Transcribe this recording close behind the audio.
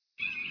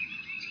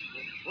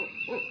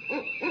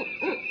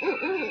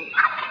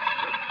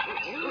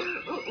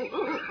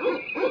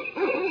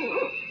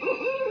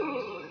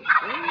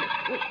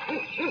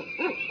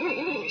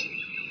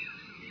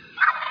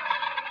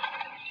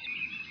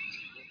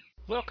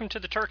Welcome to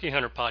the Turkey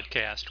Hunter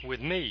Podcast with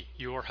me,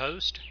 your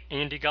host,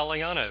 Andy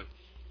Galliano.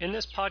 In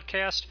this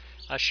podcast,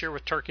 I share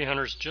with turkey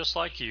hunters just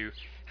like you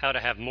how to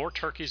have more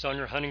turkeys on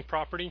your hunting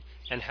property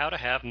and how to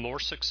have more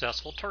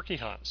successful turkey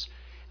hunts.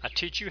 I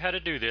teach you how to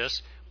do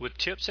this with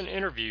tips and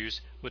interviews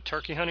with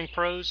turkey hunting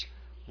pros,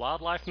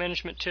 wildlife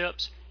management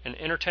tips, and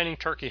entertaining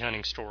turkey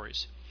hunting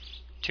stories.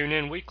 Tune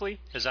in weekly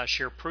as I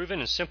share proven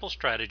and simple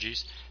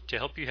strategies to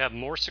help you have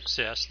more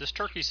success this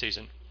turkey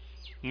season.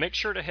 Make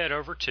sure to head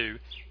over to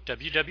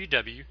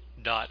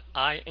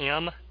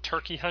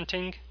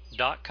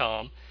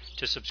www.iamturkeyhunting.com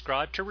to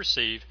subscribe to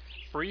receive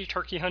free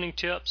turkey hunting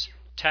tips,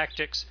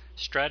 tactics,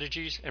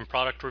 strategies, and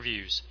product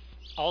reviews.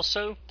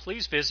 Also,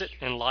 please visit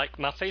and like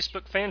my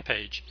Facebook fan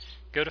page.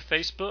 Go to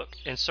Facebook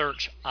and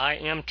search I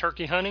Am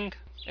Turkey Hunting,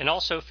 and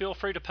also feel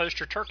free to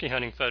post your turkey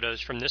hunting photos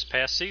from this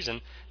past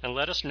season and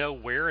let us know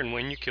where and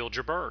when you killed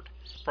your bird.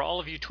 For all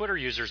of you Twitter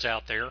users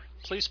out there,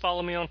 please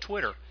follow me on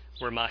Twitter,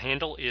 where my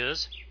handle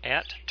is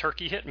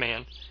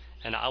 @TurkeyHitman,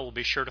 and I will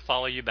be sure to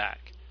follow you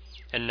back.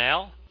 And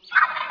now,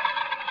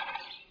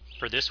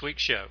 for this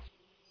week's show.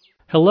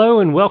 Hello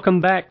and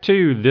welcome back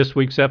to this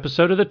week's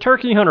episode of the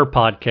Turkey Hunter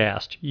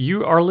Podcast.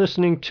 You are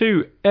listening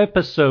to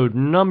episode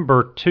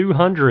number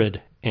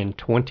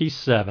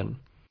 227,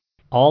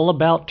 all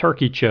about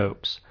turkey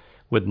chokes,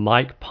 with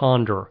Mike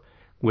Ponder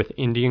with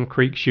Indian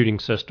Creek Shooting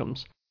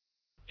Systems.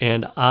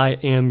 And I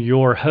am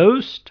your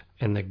host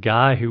and the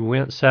guy who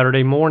went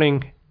Saturday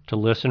morning to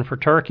listen for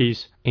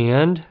turkeys,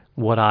 and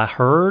what I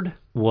heard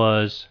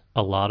was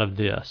a lot of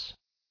this.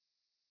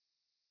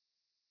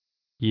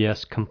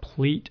 Yes,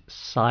 complete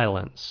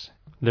silence.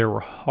 There were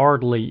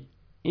hardly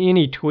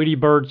any Tweety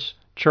birds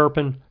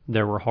chirping.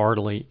 There were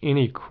hardly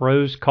any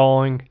crows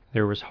cawing.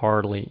 There was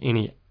hardly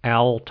any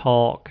owl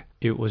talk.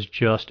 It was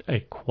just a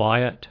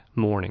quiet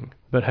morning.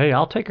 But hey,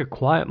 I'll take a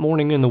quiet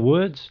morning in the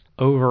woods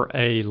over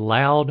a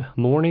loud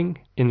morning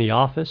in the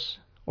office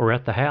or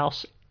at the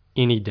house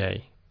any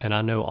day. And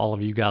I know all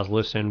of you guys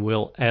listening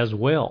will as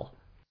well.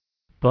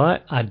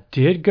 But I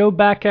did go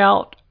back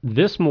out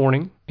this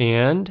morning,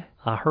 and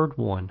I heard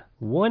one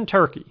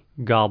turkey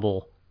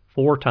gobble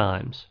 4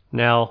 times.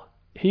 Now,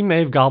 he may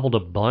have gobbled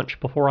a bunch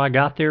before I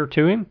got there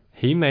to him.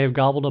 He may have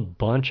gobbled a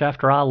bunch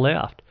after I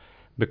left,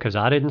 because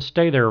I didn't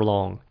stay there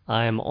long.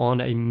 I am on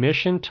a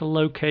mission to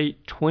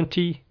locate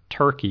 20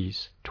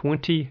 turkeys,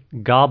 20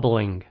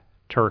 gobbling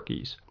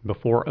turkeys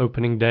before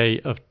opening day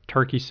of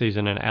turkey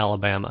season in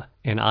Alabama,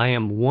 and I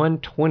am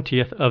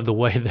 1/20th of the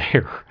way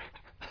there.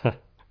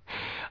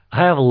 I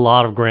have a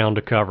lot of ground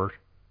to cover,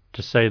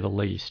 to say the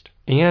least,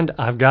 and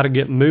I've got to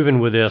get moving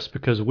with this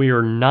because we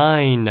are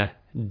 9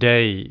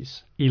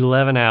 days,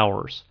 11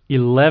 hours,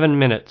 11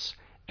 minutes,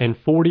 and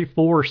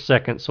 44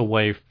 seconds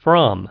away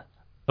from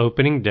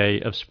opening day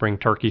of spring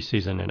turkey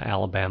season in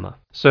Alabama.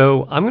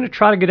 So I'm going to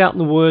try to get out in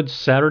the woods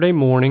Saturday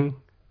morning,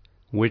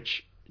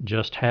 which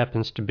just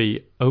happens to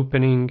be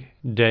opening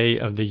day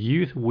of the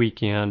youth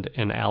weekend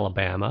in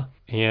Alabama,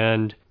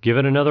 and give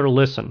it another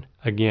listen.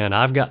 Again,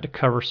 I've got to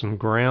cover some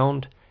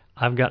ground,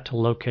 I've got to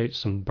locate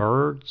some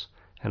birds,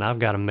 and I've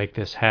got to make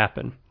this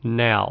happen.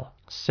 Now,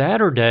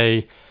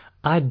 Saturday,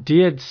 I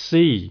did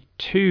see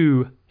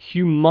 2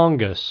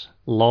 humongous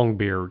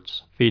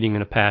longbeards feeding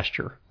in a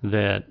pasture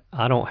that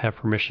I don't have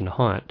permission to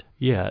hunt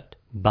yet,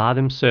 by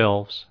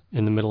themselves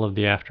in the middle of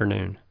the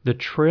afternoon. The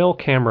trail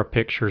camera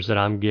pictures that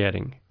I'm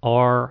getting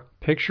are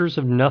pictures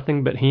of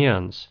nothing but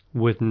hens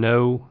with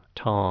no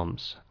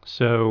toms.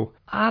 So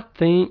I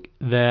think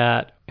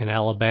that in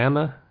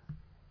Alabama,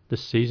 the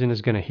season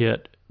is going to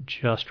hit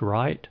just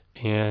right,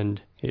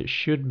 and it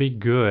should be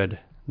good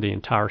the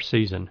entire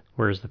season.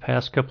 Whereas the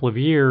past couple of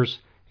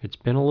years, it's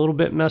been a little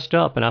bit messed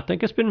up, and I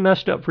think it's been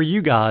messed up for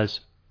you guys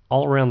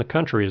all around the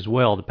country as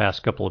well the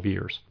past couple of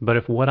years. But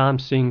if what I'm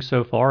seeing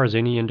so far is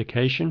any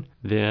indication,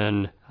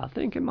 then I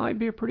think it might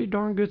be a pretty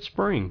darn good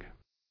spring.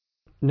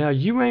 Now,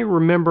 you may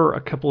remember a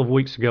couple of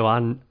weeks ago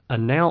I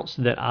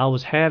announced that I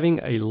was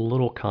having a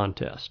little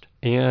contest,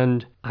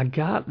 and I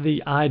got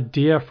the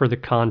idea for the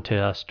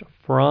contest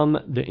from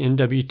the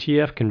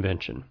NWTF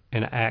convention,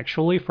 and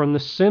actually from the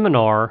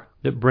seminar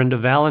that Brenda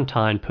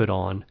Valentine put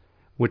on,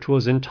 which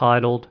was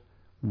entitled,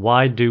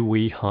 Why Do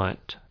We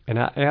Hunt? And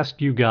I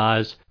asked you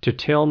guys to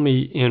tell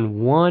me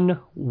in one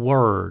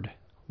word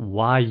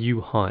why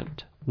you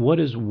hunt. What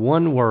is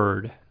one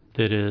word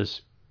that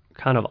is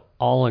kind of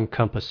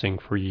all-encompassing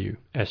for you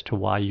as to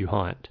why you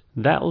hunt?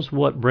 That was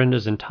what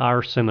Brenda's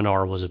entire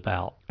seminar was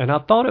about. And I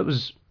thought it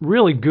was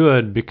really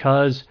good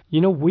because,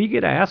 we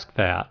get asked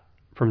that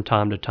from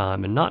time to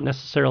time, and not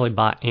necessarily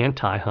by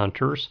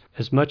anti-hunters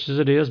as much as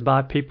it is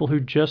by people who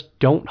just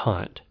don't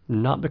hunt.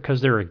 Not because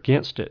they're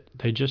against it,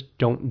 they just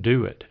don't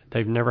do it.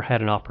 They've never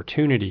had an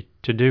opportunity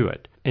to do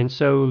it. And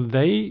so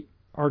they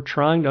are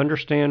trying to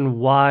understand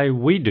why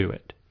we do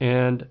it.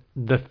 And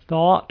the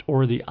thought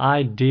or the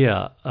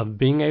idea of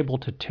being able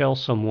to tell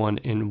someone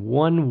in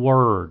one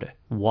word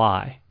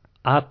why,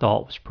 I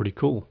thought was pretty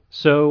cool.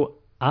 So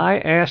I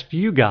asked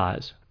you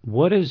guys,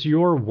 what is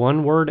your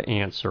one-word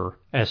answer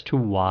as to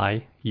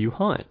why you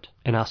hunt.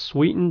 And I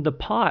sweetened the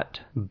pot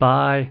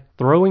by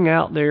throwing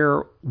out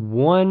there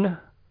one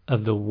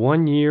of the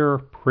 1-year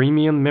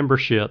premium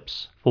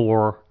memberships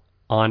for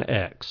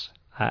OnX.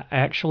 I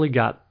actually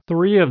got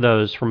 3 of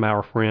those from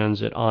our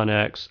friends at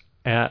OnX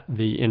at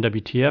the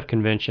NWTF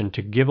convention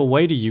to give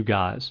away to you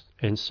guys.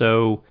 And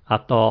so I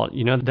thought,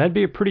 that'd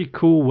be a pretty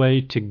cool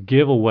way to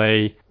give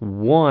away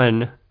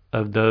one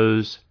of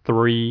those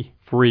 3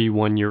 free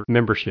 1-year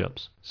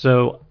memberships.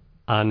 So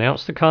I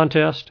announced the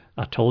contest.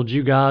 I told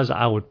you guys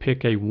I would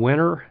pick a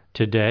winner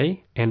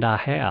today, and I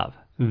have.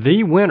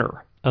 The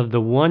winner of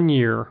the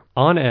 1-year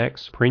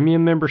OnX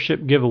premium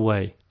membership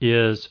giveaway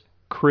is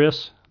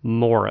Chris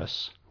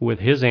Morris with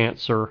his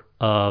answer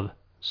of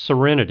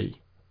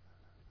Serenity.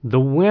 The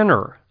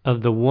winner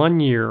of the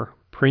 1-year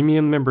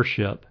premium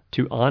membership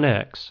to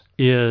OnX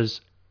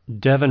is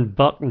Devin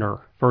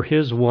Buckner for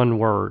his one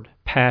word,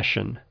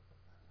 passion.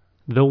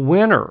 The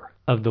winner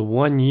of the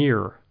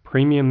 1-year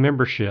premium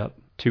membership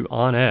to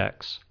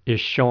OnX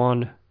is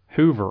Sean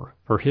Hoover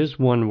for his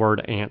one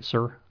word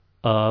answer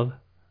of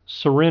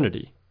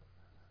serenity.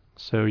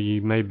 So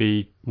you may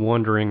be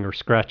wondering or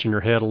scratching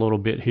your head a little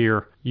bit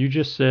here. You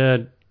just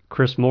said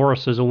Chris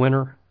Morris is a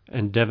winner,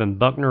 and Devin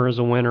Buckner is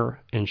a winner,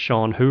 and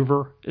Sean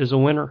Hoover is a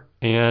winner,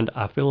 and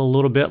I feel a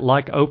little bit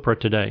like Oprah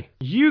today.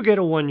 You get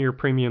a 1-year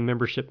premium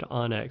membership to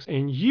OnX,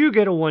 and you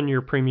get a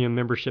 1-year premium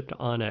membership to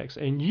OnX,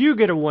 and you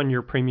get a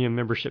 1-year premium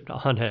membership to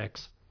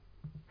OnX.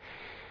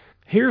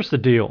 Here's the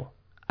deal.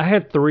 I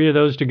had 3 of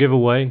those to give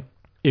away.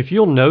 If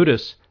you'll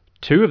notice,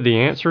 2 of the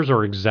answers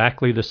are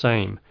exactly the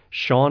same.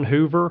 Sean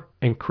Hoover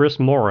and Chris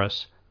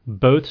Morris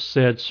both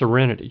said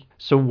serenity.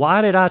 So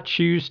why did I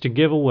choose to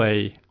give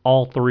away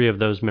all 3 of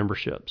those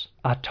memberships?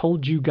 I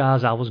told you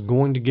guys I was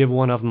going to give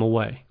one of them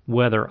away,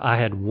 whether I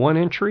had 1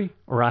 entry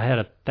or I had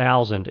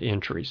 1,000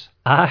 entries.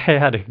 I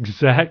had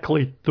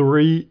exactly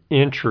 3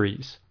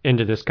 entries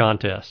into this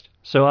contest.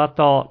 So I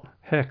thought,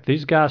 heck,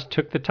 these guys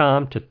took the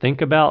time to think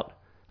about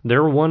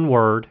their one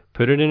word,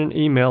 put it in an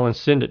email, and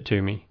send it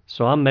to me.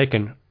 So I'm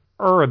making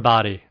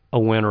everybody a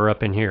winner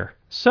up in here.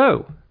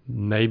 So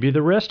maybe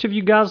the rest of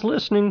you guys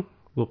listening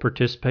will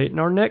participate in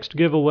our next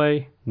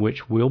giveaway,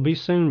 which will be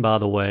soon, by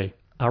the way.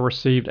 I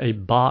received a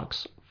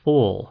box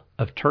full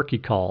of turkey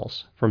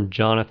calls from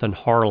Jonathan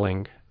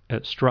Harling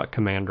at Strut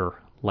Commander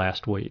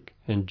last week.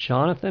 And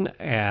Jonathan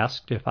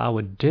asked if I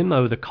would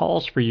demo the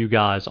calls for you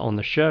guys on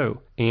the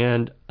show.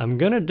 And I'm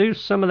going to do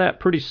some of that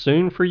pretty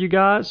soon for you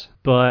guys,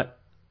 but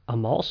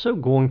I'm also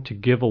going to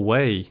give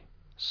away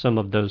some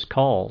of those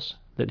calls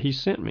that he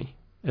sent me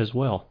as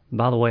well.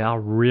 By the way, I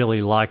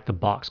really like the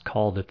box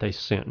call that they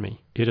sent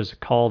me. It is a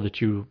call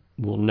that you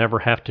will never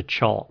have to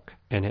chalk,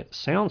 and it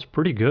sounds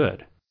pretty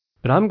good.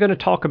 But I'm going to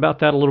talk about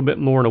that a little bit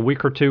more in a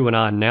week or two when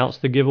I announce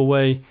the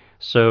giveaway,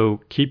 so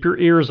keep your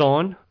ears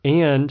on.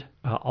 And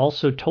I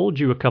also told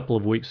you a couple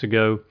of weeks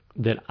ago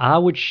that I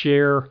would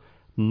share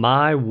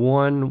my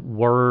one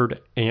word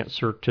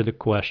answer to the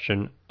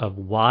question of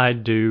why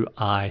do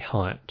I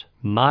hunt?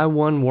 My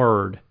one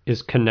word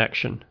is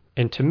connection.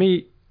 And to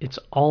me, it's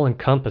all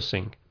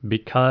encompassing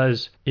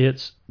because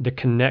it's the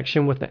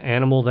connection with the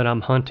animal that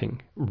I'm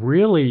hunting.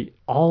 Really,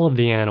 all of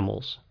the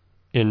animals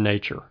in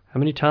nature. How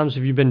many times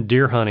have you been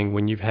deer hunting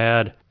when you've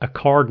had a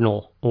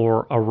cardinal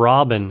or a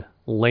robin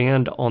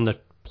land on the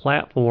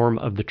platform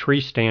of the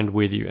tree stand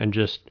with you and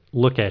just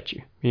look at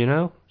you?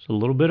 It's a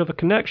little bit of a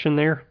connection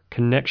there.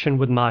 Connection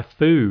with my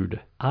food.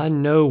 I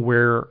know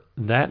where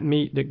that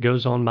meat that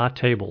goes on my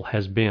table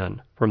has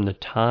been from the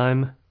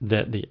time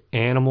that the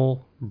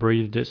animal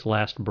breathed its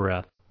last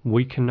breath.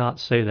 We cannot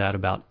say that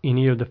about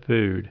any of the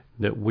food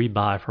that we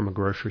buy from a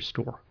grocery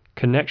store.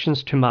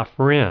 Connections to my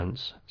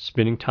friends.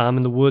 Spending time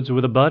in the woods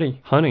with a buddy.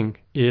 Hunting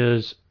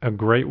is a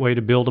great way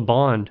to build a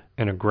bond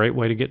and a great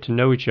way to get to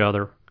know each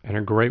other and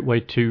a great way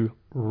to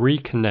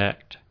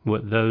reconnect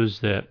with those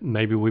that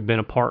maybe we've been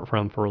apart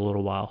from for a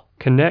little while.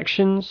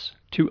 Connections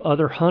to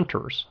other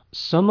hunters.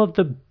 Some of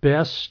the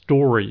best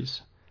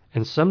stories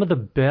and some of the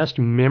best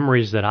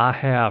memories that I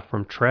have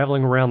from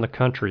traveling around the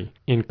country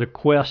in the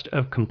quest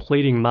of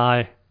completing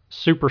my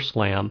Super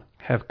Slam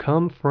have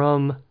come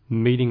from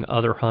meeting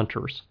other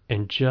hunters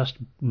and just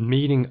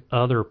meeting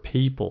other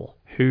people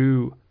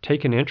who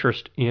take an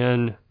interest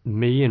in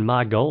me and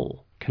my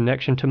goal.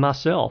 Connection to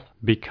myself,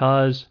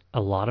 because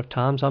a lot of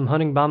times I'm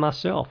hunting by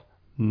myself.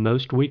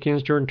 Most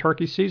weekends during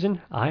turkey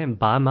season, I am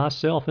by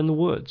myself in the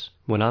woods.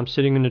 When I'm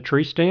sitting in a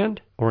tree stand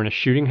or in a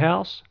shooting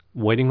house,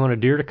 waiting on a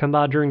deer to come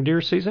by during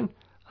deer season,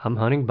 I'm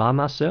hunting by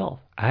myself.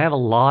 I have a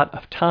lot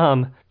of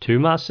time to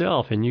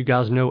myself, and you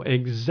guys know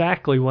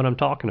exactly what I'm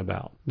talking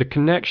about. The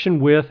connection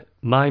with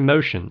my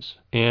emotions.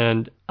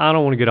 And I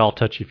don't want to get all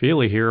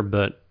touchy-feely here,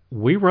 but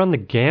we run the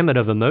gamut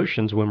of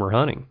emotions when we're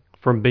hunting.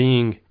 From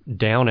being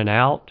down and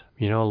out,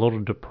 a little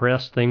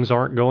depressed, things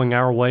aren't going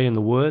our way in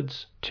the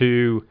woods,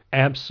 to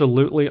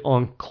absolutely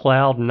on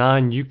cloud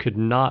 9, you could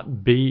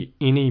not be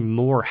any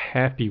more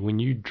happy when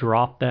you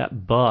drop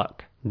that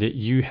buck that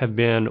you have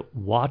been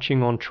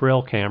watching on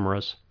trail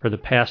cameras for the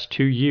past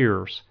 2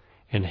 years,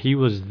 and he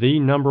was the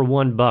number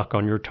one buck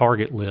on your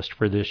target list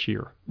for this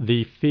year.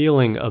 The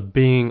feeling of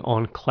being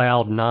on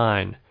cloud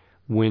nine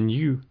when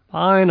you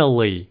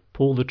finally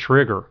pull the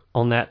trigger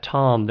on that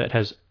tom that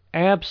has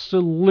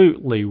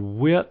absolutely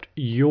whipped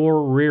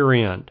your rear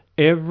end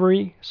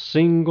every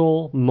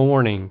single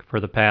morning for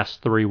the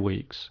past 3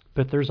 weeks.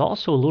 But there's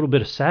also a little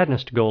bit of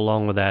sadness to go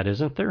along with that,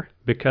 isn't there?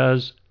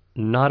 Because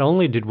not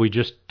only did we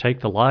just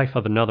take the life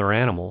of another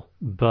animal,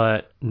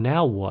 but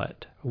now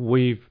what?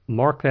 We've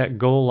marked that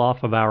goal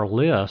off of our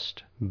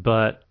list,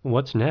 but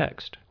what's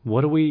next?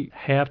 What do we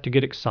have to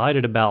get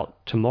excited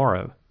about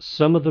tomorrow?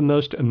 Some of the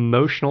most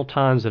emotional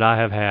times that I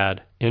have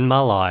had in my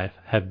life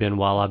have been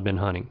while I've been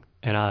hunting.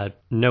 And I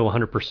know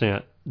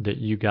 100% that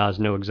you guys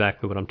know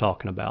exactly what I'm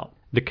talking about.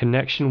 The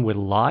connection with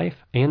life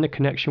and the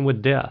connection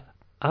with death.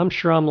 I'm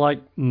sure I'm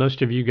like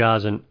most of you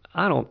guys, and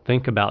I don't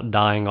think about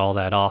dying all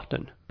that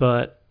often.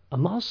 But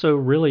I'm also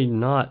really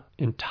not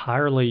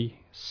entirely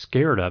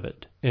scared of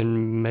it.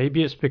 And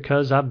maybe it's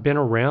because I've been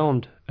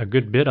around a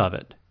good bit of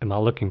it. Am I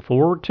looking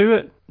forward to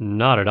it?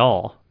 Not at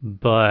all.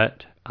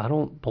 But I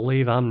don't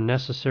believe I'm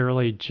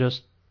necessarily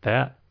just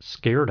that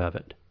scared of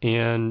it.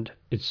 And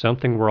it's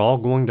something we're all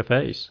going to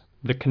face.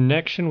 The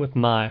connection with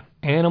my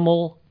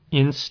animal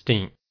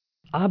instinct.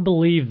 I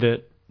believe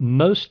that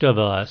most of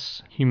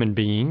us human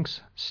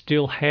beings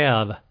still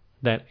have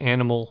that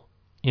animal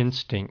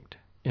instinct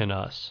in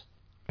us.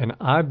 And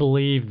I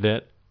believe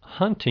that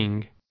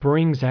hunting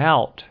brings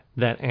out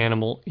that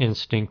animal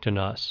instinct in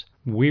us.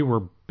 We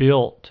were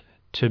built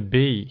to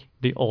be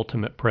the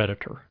ultimate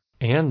predator.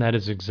 And that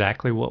is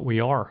exactly what we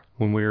are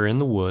when we are in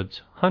the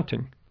woods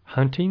hunting.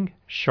 Hunting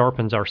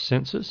sharpens our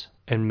senses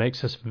and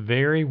makes us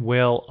very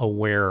well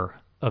aware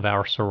of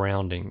our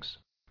surroundings.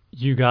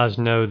 You guys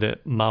know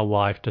that my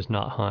wife does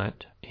not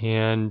hunt,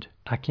 and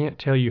I can't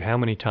tell you how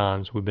many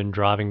times we've been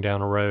driving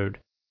down a road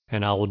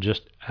and I will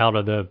just out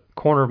of the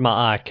corner of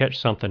my eye catch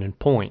something and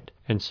point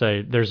and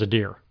say, there's a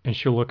deer. And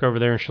she'll look over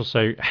there and she'll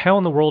say, how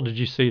in the world did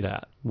you see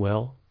that?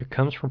 Well, it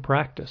comes from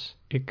practice.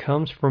 It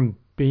comes from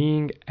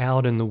being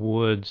out in the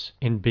woods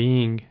and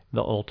being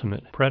the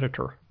ultimate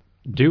predator.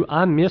 Do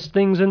I miss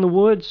things in the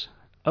woods?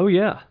 Oh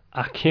yeah.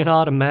 I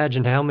cannot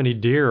imagine how many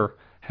deer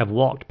have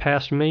walked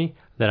past me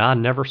that I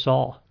never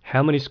saw.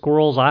 How many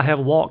squirrels I have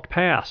walked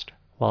past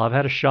while I've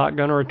had a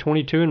shotgun or a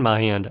 .22 in my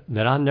hand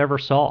that I never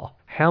saw.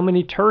 How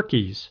many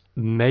turkeys?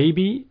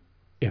 Maybe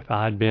if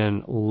I'd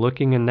been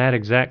looking in that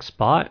exact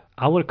spot,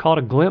 I would have caught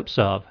a glimpse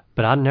of,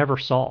 but I never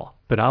saw.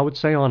 But I would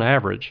say on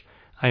average,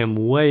 I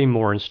am way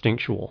more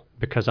instinctual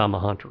because I'm a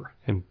hunter.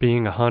 And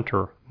being a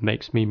hunter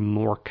makes me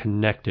more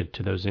connected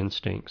to those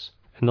instincts.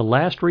 And the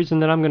last reason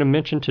that I'm going to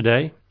mention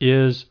today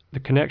is the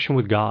connection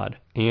with God.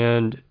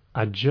 And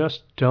I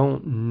just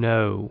don't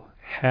know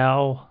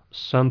how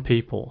some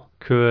people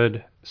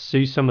could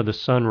see some of the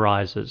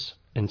sunrises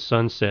and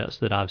sunsets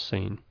that I've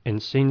seen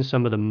and seen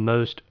some of the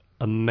most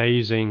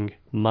amazing,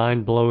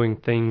 mind-blowing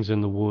things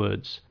in the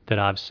woods that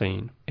I've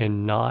seen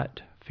and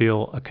not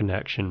feel a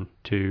connection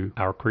to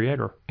our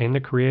Creator and the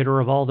Creator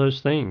of all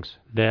those things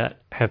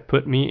that have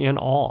put me in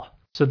awe.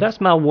 So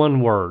that's my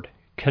one word,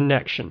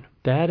 connection.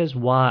 That is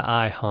why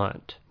I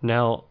hunt.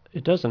 Now,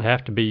 it doesn't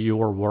have to be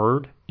your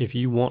word. If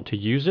you want to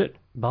use it,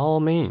 by all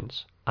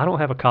means. I don't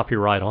have a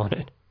copyright on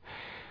it.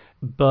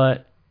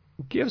 But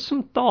give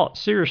some thought,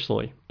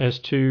 seriously, as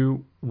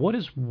to what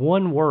is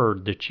one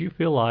word that you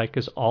feel like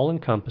is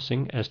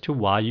all-encompassing as to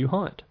why you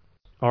hunt.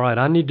 All right,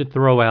 I need to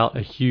throw out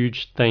a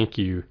huge thank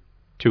you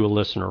to a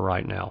listener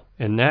right now.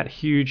 And that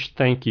huge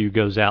thank you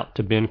goes out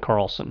to Ben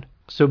Carlson.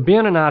 So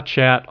Ben and I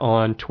chat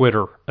on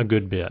Twitter a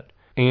good bit.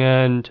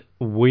 And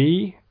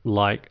we,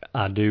 like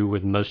I do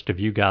with most of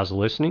you guys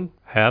listening,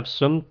 have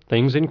some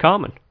things in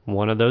common.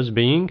 One of those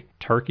being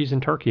turkeys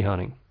and turkey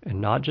hunting.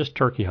 And not just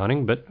turkey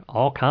hunting, but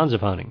all kinds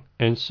of hunting.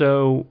 And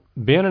so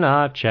Ben and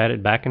I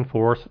chatted back and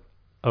forth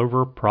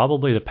over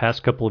probably the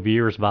past couple of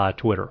years via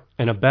Twitter.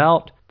 And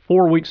about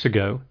 4 weeks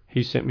ago,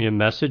 he sent me a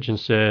message and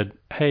said,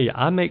 hey,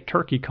 I make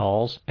turkey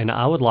calls and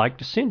I would like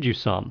to send you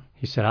some.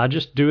 He said, I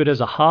just do it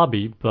as a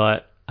hobby,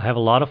 but I have a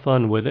lot of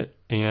fun with it.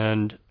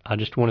 And I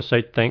just want to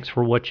say thanks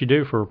for what you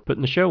do for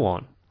putting the show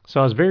on. So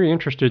I was very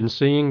interested in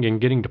seeing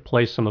and getting to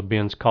play some of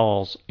Ben's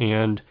calls.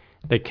 And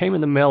they came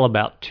in the mail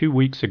about 2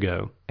 weeks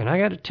ago. And I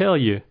got to tell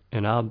you,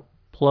 and I'll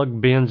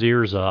plug Ben's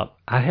ears up,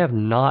 I have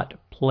not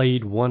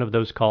played one of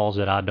those calls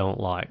that I don't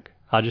like.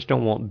 I just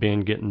don't want Ben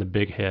getting the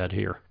big head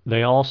here.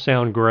 They all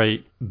sound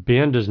great.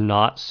 Ben does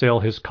not sell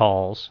his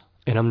calls.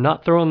 And I'm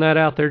not throwing that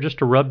out there just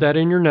to rub that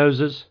in your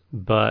noses,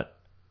 but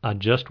I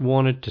just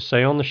wanted to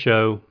say on the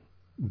show,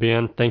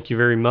 Ben, thank you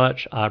very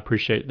much. I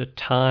appreciate the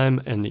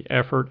time and the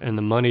effort and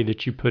the money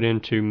that you put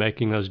into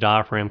making those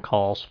diaphragm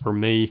calls for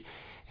me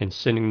and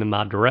sending them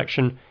my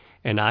direction.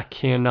 And I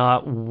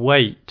cannot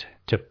wait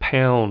to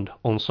pound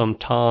on some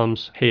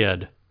Tom's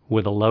head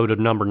with a loaded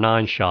number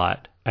 9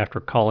 shot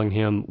after calling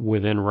him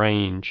within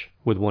range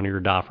with one of your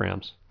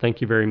diaphragms.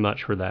 Thank you very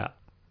much for that.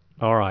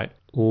 All right,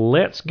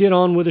 let's get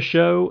on with the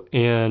show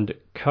and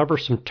cover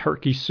some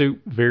turkey soup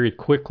very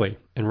quickly.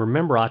 And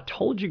remember, I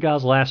told you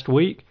guys last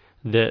week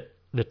that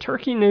the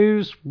turkey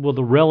news, well,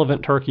 the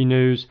relevant turkey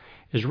news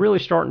is really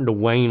starting to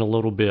wane a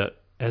little bit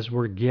as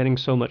we're getting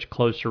so much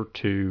closer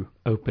to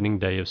opening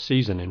day of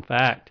season. In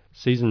fact,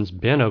 season's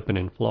been open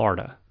in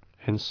Florida,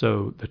 and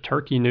so the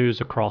turkey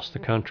news across the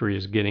country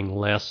is getting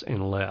less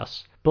and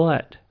less.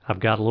 But I've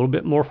got a little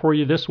bit more for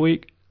you this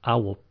week. I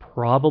will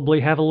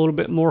probably have a little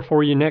bit more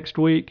for you next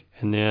week,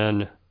 and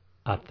then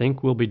I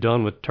think we'll be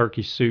done with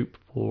turkey soup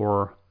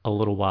for a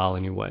little while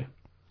anyway.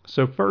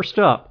 So first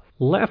up,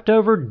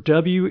 leftover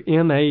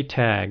WMA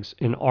tags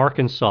in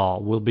Arkansas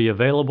will be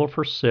available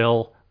for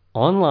sale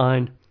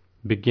online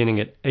beginning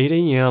at 8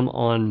 a.m.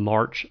 on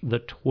March the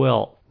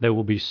 12th. They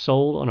will be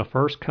sold on a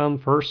first-come,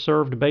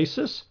 first-served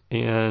basis,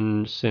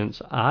 and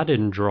since I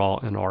didn't draw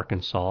in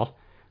Arkansas,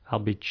 I'll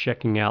be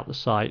checking out the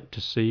site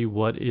to see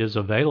what is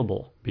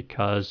available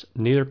because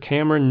neither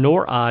Cameron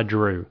nor I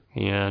drew,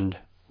 and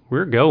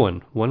we're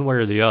going one way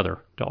or the other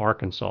to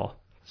Arkansas.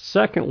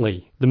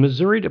 Secondly, the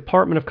Missouri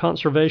Department of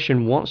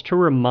Conservation wants to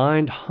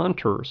remind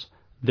hunters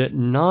that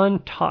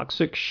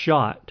non-toxic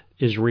shot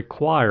is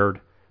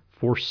required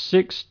for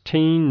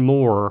 16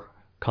 more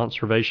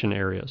conservation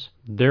areas.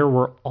 There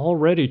were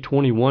already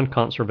 21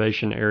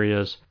 conservation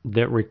areas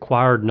that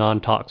required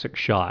non-toxic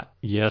shot.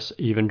 Yes,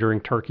 even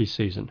during turkey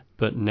season.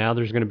 But now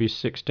there's going to be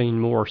 16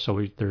 more,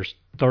 so there's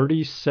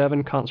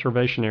 37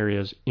 conservation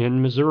areas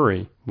in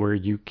Missouri where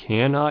you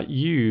cannot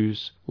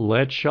use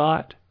lead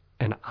shot,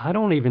 and I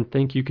don't even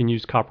think you can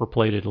use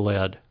copper-plated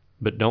lead,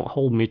 but don't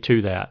hold me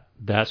to that.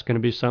 That's going to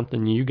be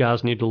something you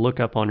guys need to look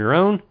up on your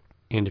own,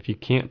 and if you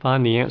can't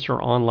find the answer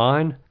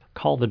online,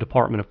 call the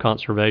Department of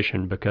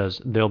Conservation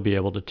because they'll be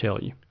able to tell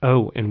you.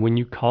 Oh, and when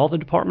you call the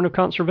Department of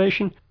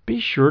Conservation, be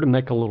sure to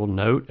make a little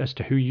note as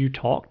to who you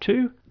talked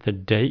to, the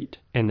date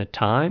and the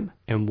time,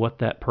 and what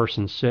that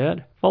person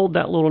said. Fold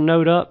that little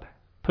note up,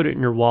 put it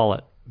in your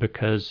wallet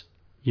because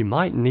you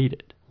might need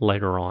it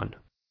later on.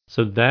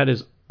 So that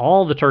is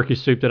all the turkey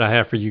soup that I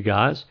have for you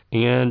guys.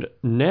 And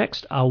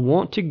next, I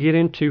want to get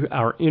into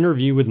our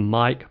interview with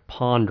Mike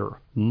Ponder.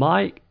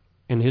 Mike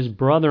and his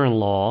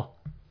brother-in-law,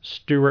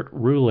 Stuart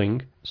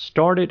Ruling,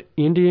 started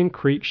Indian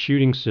Creek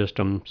Shooting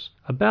Systems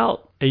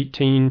about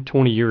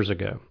 20 years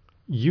ago,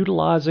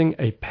 utilizing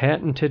a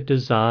patented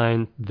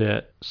design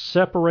that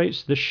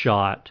separates the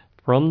shot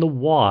from the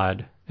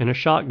wad in a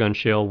shotgun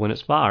shell when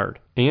it's fired.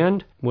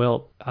 And,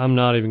 well, I'm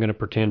not even going to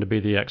pretend to be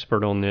the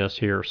expert on this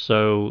here,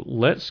 so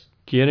let's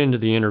get into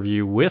the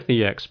interview with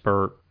the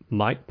expert,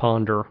 Mike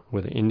Ponder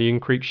with Indian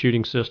Creek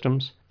Shooting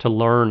Systems, to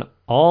learn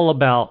all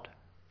about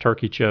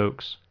turkey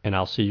chokes, and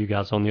I'll see you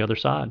guys on the other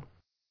side.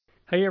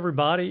 Hey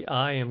everybody,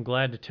 I am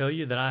glad to tell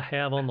you that I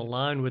have on the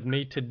line with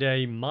me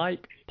today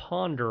Mike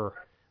Ponder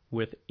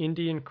with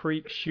Indian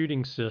Creek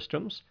Shooting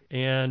Systems,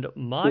 and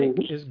Mike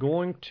is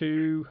going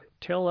to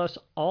tell us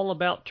all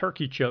about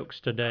turkey chokes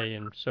today,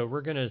 and so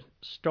we're going to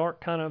start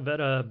kind of at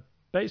a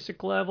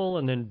basic level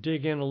and then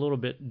dig in a little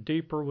bit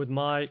deeper with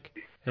Mike,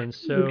 and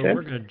so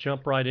we're going to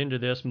jump right into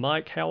this.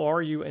 Mike, how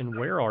are you and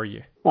where are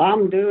you?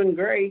 I'm doing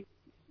great.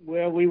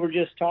 Well, we were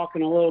just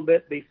talking a little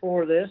bit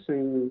before this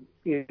and,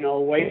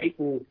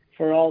 waiting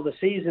for all the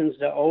seasons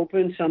to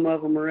open. Some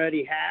of them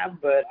already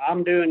have, but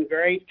I'm doing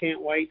great.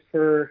 Can't wait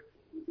for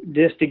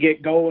this to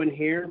get going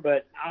here.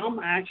 But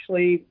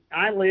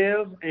I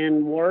live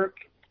and work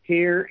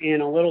here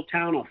in a little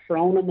town of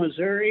Frona,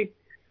 Missouri.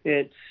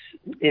 It's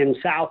in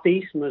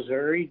southeast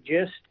Missouri.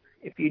 Just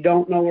if you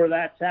don't know where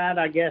that's at,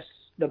 I guess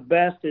the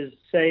best is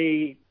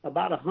say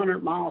about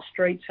 100 miles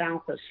straight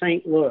south of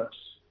St. Louis.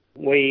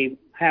 We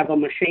have a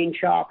machine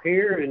shop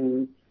here,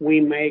 and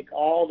we make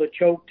all the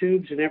choke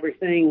tubes and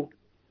everything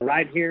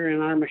right here in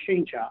our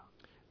machine shop.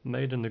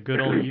 Made in the good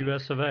old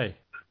U.S. of A.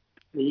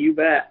 You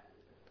bet.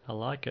 I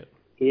like it.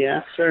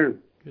 Yes, sir.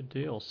 Good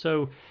deal.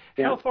 So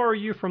how far are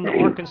you from the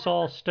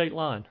Arkansas state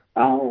line?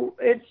 Oh,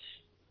 it's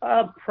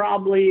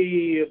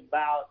probably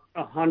about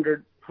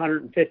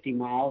 150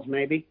 miles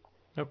maybe.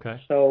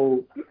 Okay.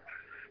 So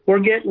we're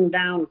getting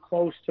down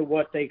close to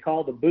what they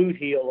call the boot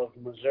heel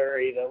of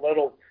Missouri, the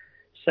little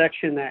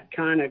section that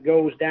kind of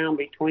goes down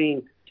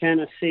between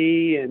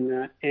Tennessee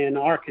and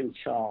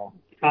Arkansas.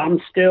 I'm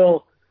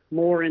still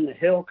more in the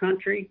hill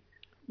country.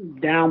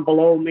 Down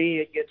below me,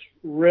 it gets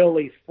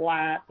really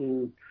flat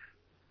and,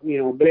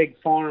 big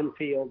farm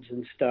fields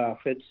and stuff.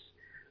 It's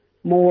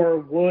more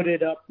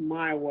wooded up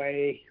my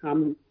way.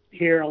 I'm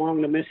here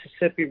along the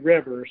Mississippi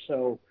River,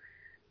 so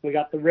we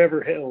got the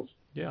river hills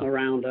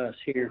around us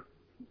here.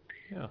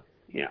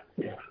 Yeah.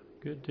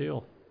 Good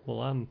deal.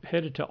 Well, I'm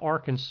headed to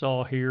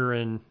Arkansas here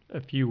in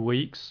a few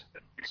weeks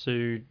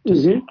to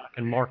see if I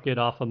can mark it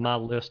off of my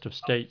list of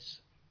states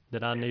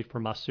that I need for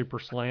my Super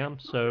Slam.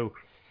 So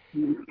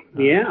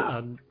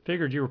I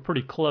figured you were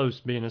pretty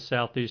close being in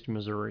southeast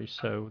Missouri,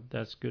 so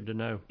that's good to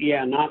know.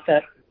 Yeah, not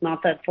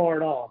that far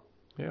at all.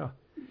 Yeah.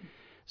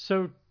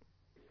 So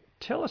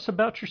tell us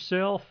about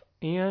yourself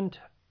and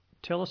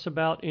tell us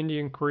about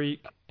Indian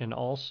Creek, and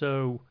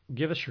also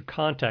give us your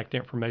contact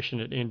information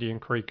at Indian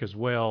Creek as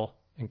well,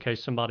 in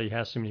case somebody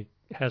has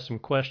some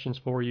questions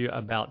for you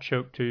about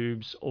choke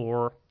tubes,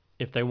 or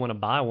if they want to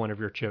buy one of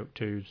your choke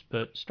tubes.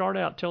 But start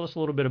out, tell us a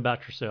little bit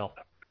about yourself.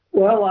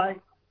 Well,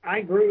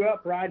 I grew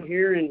up right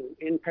here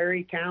in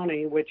Perry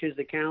County, which is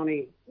the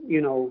county,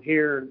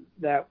 here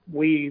that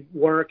we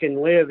work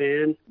and live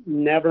in.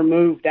 Never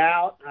moved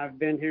out. I've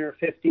been here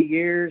 50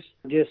 years.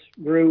 Just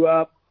grew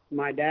up.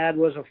 My dad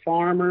was a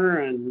farmer,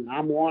 and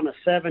I'm one of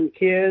 7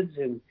 kids.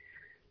 And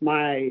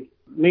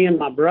me and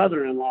my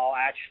brother-in-law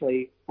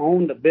actually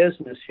owned a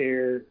business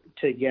here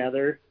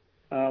together.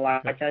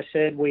 Like I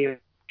said, we have a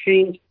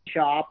machine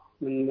shop,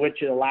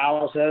 which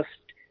allows us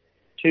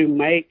to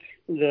make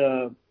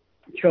the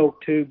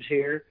choke tubes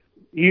here.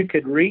 You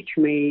could reach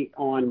me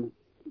on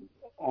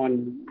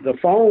the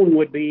phone.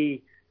 Would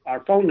be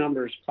our phone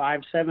number is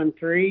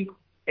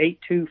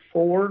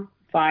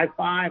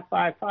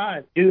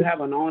 573-824-5555. Do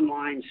have an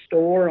online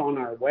store on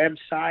our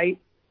website,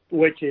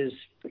 which is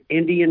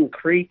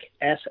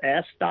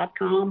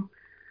IndianCreekSS.com.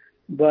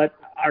 But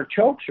our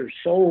chokes are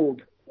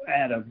sold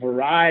at a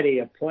variety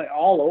of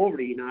all over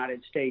the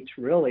United States,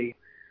 really.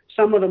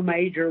 Some of the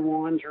major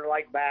ones are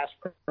like Bass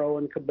Pro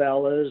and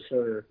Cabela's,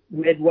 or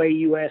Midway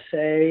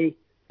USA,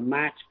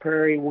 Max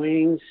Prairie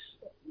Wings,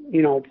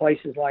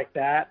 places like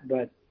that.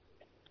 But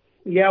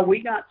yeah,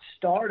 we got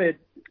started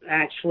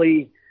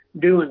actually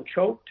doing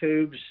choke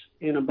tubes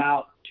in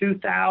about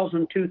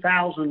 2000,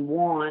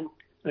 2001.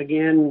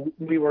 Again,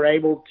 we were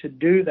able to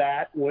do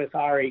that with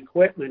our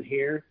equipment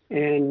here,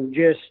 and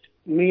just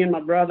me and my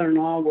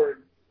brother-in-law were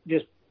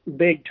just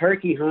big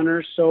turkey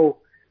hunters. So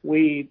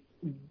we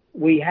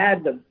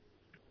had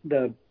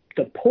the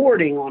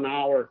porting on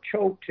our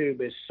choke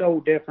tube is so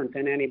different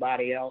than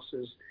anybody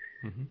else's,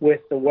 with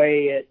the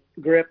way it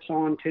grips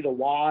onto the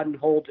wad and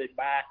holds it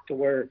back to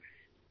where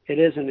it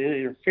isn't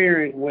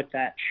interfering with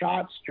that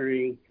shot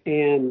string.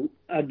 And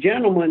a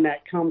gentleman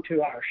that come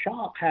to our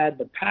shop had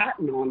the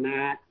patent on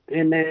that,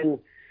 and then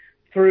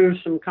through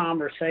some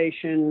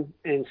conversation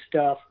and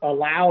stuff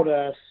allowed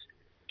us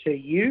to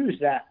use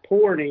that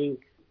porting.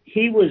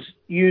 He was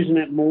using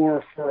it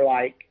more for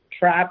like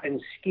trap and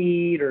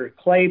skeet or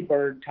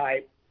claybird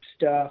type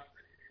stuff,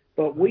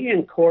 but we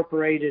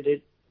incorporated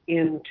it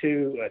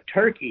into a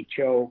turkey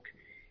choke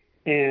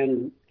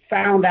and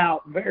found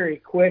out very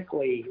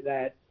quickly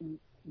that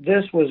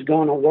this was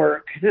going to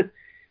work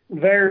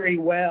very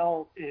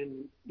well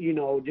and,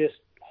 just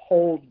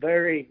hold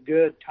very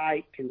good,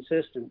 tight,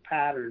 consistent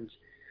patterns.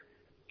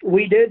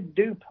 We did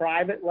do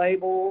private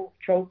label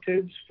choke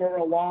tubes for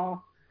a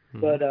while,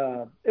 but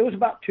it was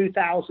about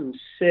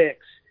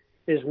 2006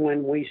 is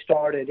when we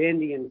started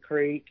Indian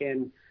Creek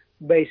and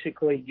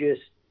basically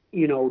just,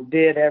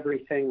 did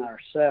everything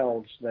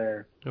ourselves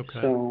there.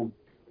 Okay. So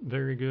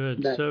very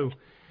good. So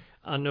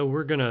I know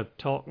we're going to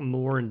talk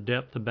more in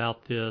depth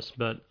about this,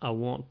 but I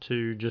want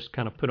to just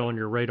kind of put on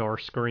your radar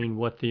screen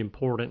what the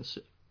importance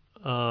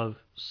of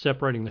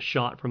separating the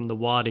shot from the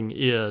wadding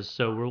is.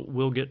 So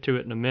we'll get to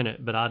it in a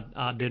minute, but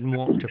I didn't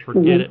want to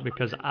forget it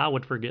because I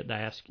would forget to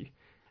ask you.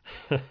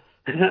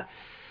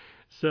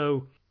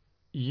 So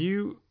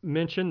you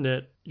mentioned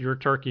that you're a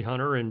turkey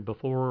hunter, and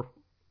before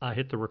I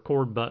hit the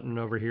record button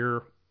over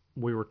here,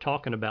 we were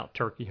talking about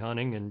turkey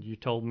hunting, and you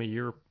told me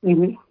you're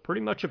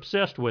pretty much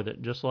obsessed with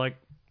it, just like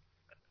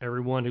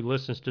everyone who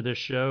listens to this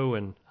show,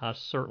 and I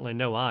certainly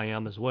know I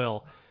am as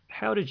well.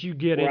 How did you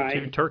get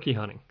into turkey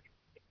hunting?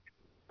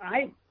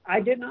 I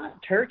did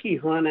not turkey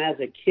hunt as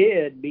a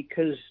kid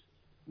because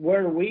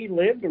where we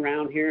lived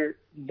around here,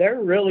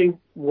 there really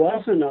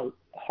wasn't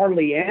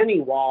hardly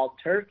any wild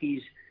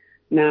turkeys.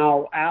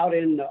 Now, out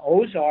in the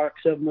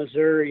Ozarks of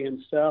Missouri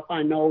and stuff,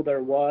 I know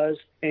there was.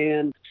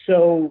 And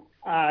so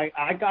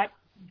I got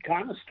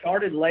kind of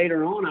started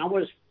later on. I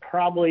was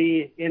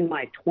probably in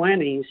my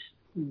 20s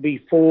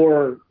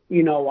before,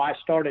 I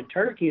started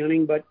turkey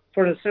hunting. But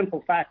for the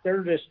simple fact,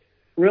 there just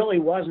really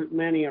wasn't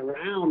many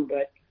around.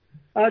 But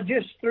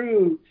just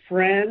through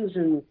friends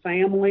and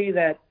family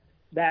that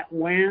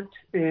went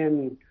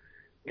and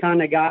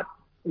kind of got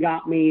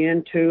me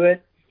into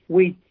it.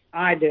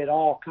 I did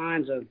all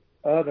kinds of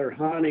other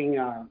hunting.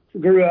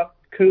 Grew up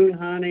coon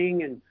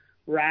hunting and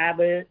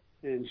rabbit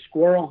and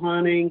squirrel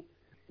hunting.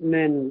 And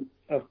then,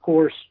 of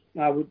course,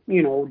 I would,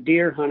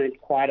 deer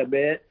hunted quite a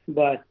bit.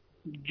 But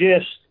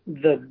just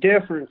the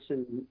difference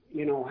in,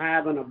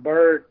 having a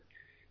bird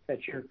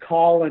that you're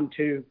calling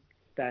to,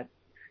 that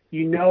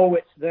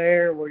it's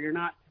there, where you're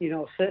not,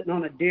 sitting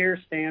on a deer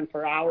stand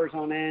for hours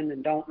on end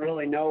and don't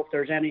really know if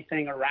there's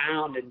anything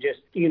around, and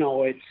just,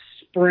 it's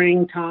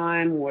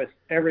springtime with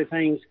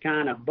everything's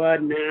kind of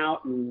budding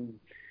out and,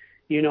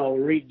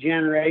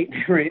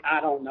 regenerating. I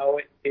don't know.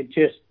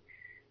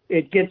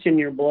 It gets in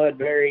your blood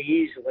very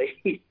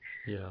easily.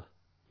 Yeah.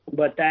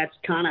 But that's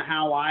kind of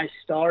how I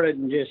started,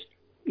 and just,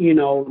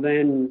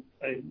 then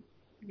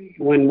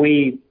when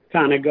we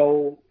kind of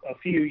go a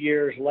few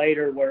years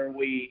later where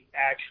we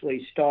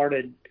actually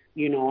started,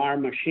 our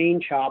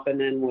machine shop, and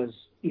then was,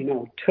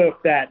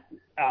 took that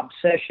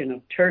obsession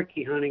of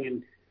turkey hunting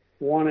and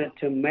wanted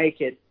to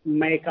make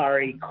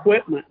our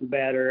equipment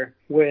better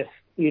with,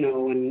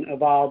 and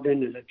evolved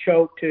into the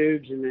choke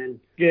tubes. And then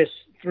just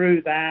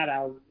through that,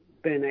 I've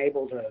been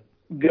able to,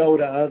 go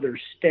to other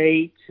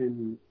states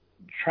and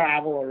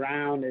travel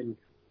around, and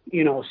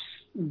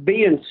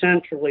being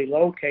centrally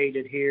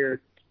located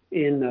here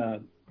in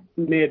the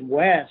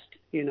Midwest,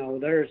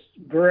 there's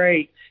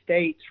great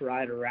states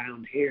right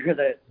around here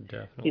that,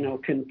 Definitely.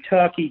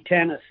 Kentucky,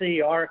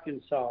 Tennessee,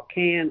 Arkansas,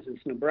 Kansas,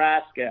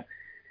 Nebraska.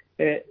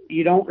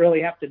 You don't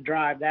really have to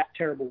drive that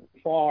terrible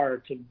far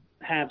to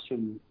have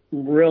some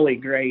really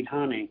great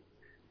hunting.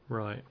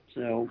 Right.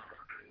 So,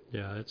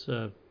 Yeah,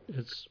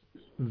 it's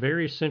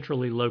very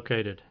centrally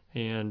located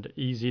and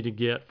easy to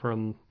get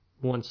from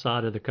one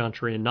side of the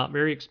country, and not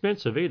very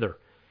expensive either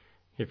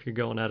if you're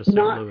going out of St.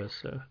 not Louis.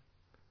 So,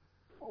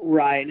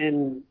 right.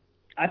 And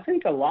I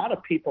think a lot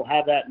of people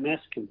have that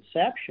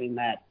misconception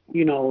that,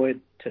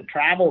 to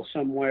travel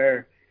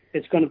somewhere,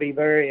 it's going to be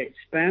very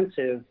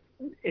expensive.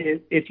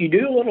 If you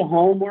do a little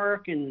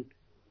homework and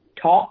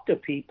talk to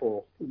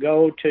people,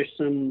 go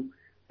to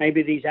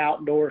maybe these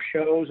outdoor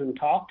shows and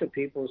talk to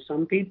people.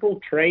 Some people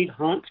trade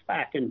hunts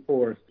back and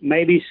forth.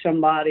 Maybe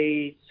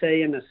somebody,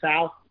 say in the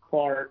South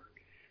part,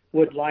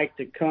 would like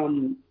to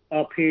come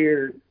up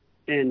here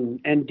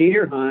and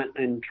deer hunt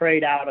and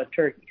trade out a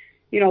turkey.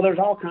 There's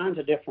all kinds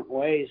of different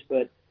ways,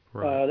 but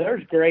right.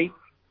 there's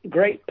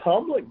great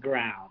public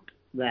ground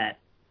that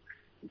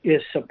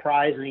is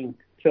surprising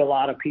to a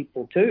lot of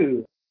people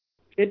too.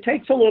 It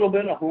takes a little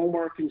bit of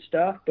homework and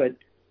stuff, but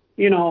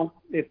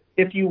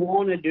if you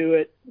want to do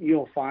it,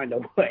 you'll find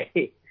a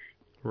way.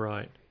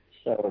 Right.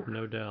 So,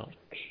 No doubt.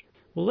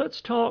 Well,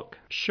 let's talk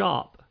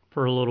shop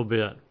for a little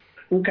bit.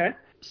 okay.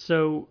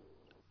 So,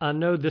 I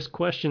know this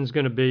question's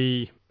going to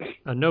be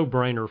a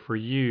no-brainer for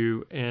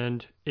you,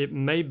 and it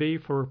may be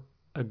for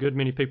a good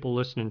many people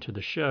listening to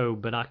the show,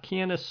 but I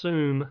can't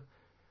assume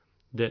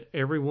that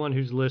everyone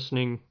who's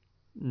listening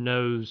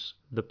knows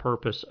the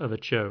purpose of a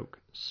choke.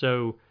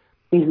 So,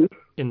 Mm-hmm.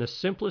 in the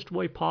simplest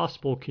way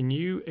possible, can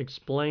you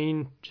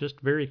explain just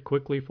very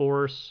quickly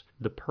for us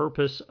the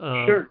purpose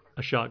of Sure.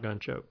 a shotgun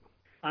choke?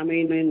 I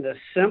mean, in the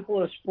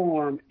simplest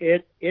form,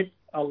 it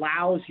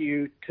allows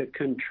you to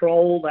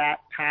control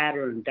that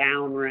pattern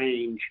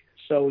downrange,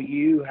 so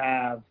you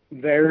have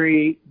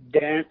very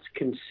dense,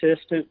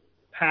 consistent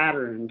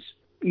patterns,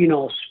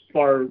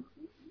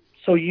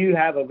 so you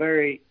have a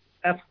very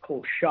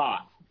ethical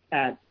shot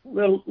at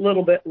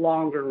little bit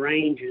longer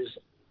ranges.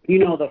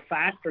 The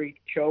factory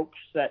chokes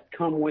that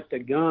come with the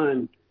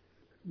gun,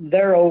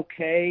 they're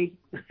okay,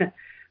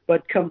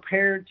 but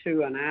compared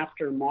to an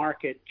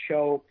aftermarket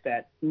choke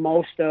that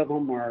most of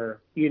them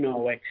are,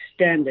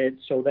 extended,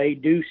 so they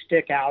do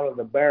stick out of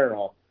the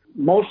barrel.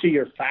 Most of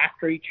your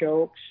factory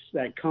chokes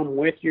that come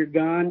with your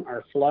gun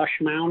are flush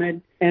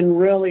mounted, and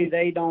really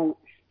they don't,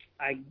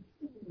 I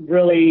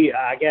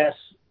guess,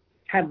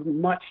 have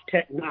much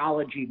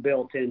technology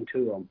built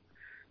into them.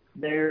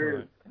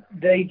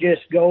 They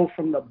just go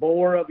from the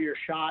bore of your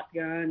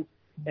shotgun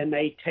and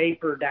they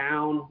taper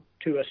down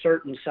to a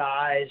certain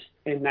size,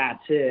 and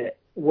that's it.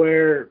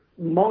 Where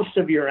most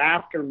of your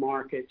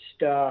aftermarket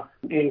stuff,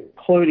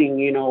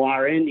 including,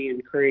 our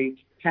Indian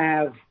Creek,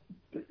 have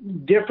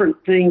different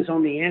things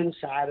on the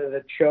inside of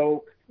the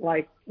choke.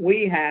 Like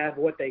we have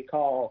what they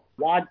call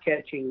wad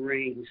catching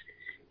rings.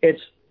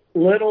 It's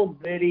little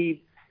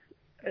bitty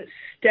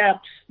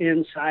steps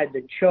inside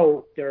the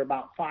choke. They're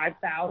about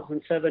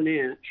 5/1000 of an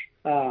inch.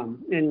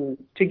 And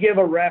to give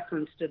a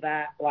reference to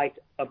that, like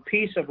a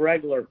piece of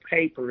regular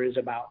paper is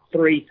about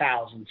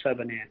 3/1000 of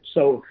an inch.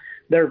 So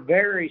they're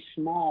very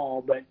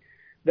small, but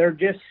they're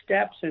just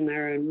steps in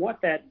there. And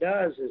what that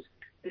does is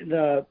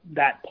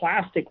that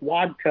plastic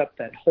wad cup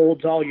that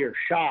holds all your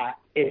shot,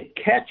 it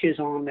catches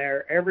on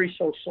there every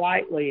so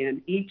slightly,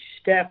 and each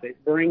step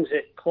it brings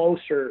it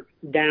closer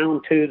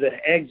down to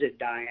the exit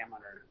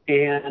diameter.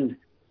 And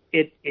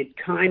it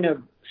kind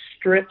of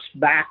strips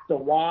back the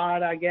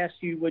wad, I guess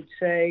you would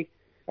say,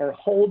 or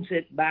holds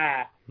it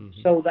back,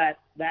 so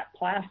that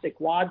plastic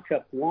wad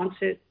cup, once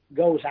it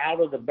goes out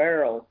of the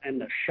barrel and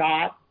the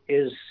shot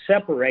is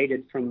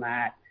separated from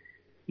that,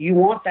 you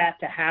want that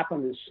to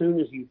happen as soon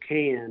as you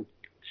can,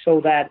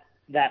 so that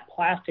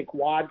plastic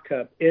wad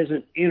cup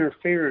isn't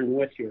interfering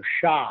with your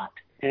shot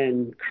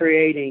and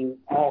creating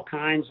all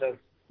kinds of,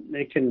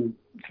 they can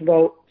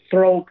throw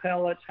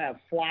pellets, have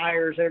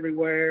flyers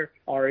everywhere,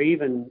 or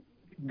even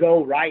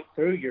go right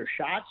through your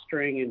shot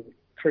string and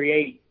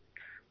create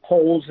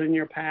holes in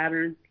your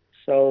pattern.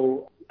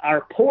 So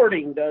our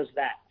porting does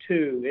that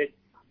too.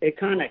 It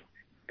kind of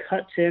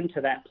cuts into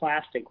that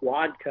plastic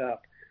wad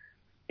cup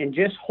and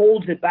just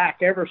holds it back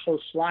ever so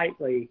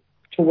slightly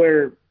to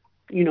where,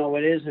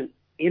 it isn't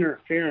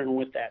interfering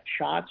with that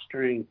shot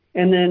string.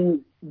 And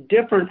then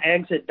different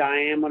exit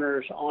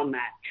diameters on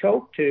that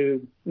choke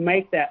tube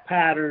make that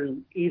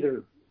pattern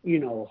either,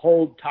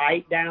 hold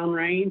tight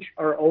downrange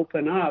or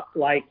open up.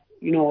 Like,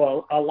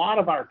 a lot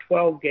of our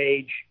 12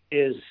 gauge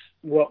is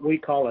what we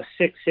call a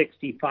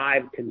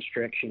 665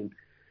 constriction,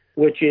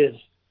 which is,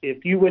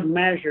 if you would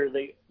measure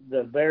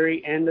the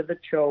very end of the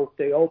choke,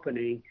 the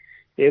opening,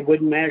 it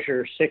would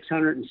measure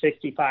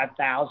 665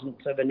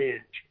 thousandths of an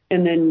inch.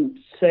 And then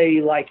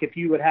say like if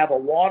you would have a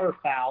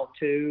waterfowl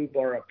tube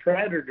or a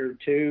predator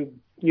tube,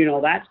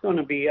 that's going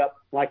to be up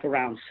like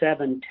around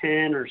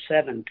 710 or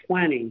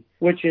 720,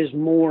 which is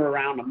more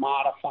around a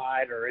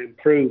modified or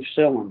improved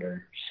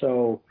cylinder.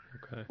 So,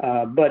 Okay.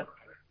 But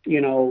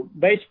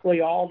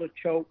basically all the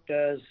choke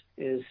does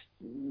is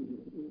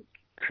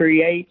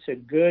creates a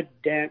good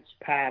dense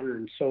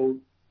pattern. So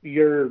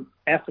you're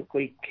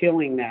ethically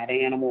killing that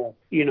animal,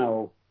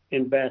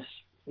 in best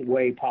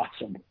way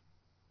possible.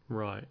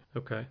 Right.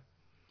 Okay.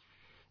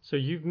 So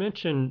you've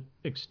mentioned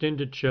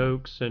extended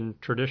chokes and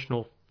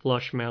traditional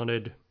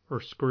flush-mounted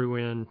or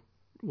screw-in.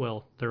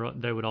 Well,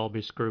 they would all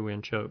be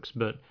screw-in chokes,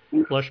 but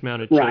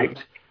flush-mounted Right.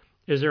 chokes.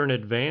 Is there an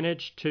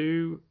advantage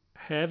to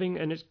having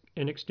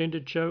an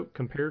extended choke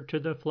compared to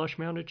the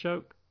flush-mounted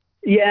choke?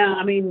 Yeah,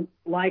 I mean,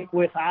 like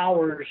with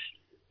ours,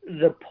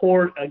 the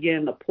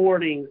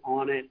porting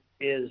on it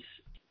is,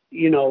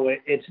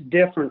 it's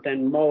different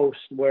than most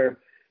where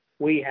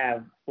we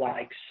have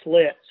like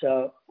slits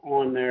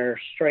on there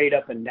straight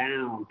up and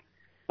down.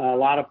 A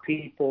lot of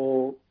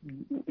people,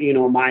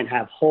 might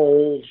have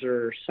holes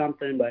or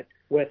something, but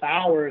with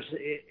ours,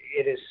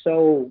 it is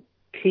so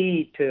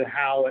key to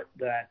how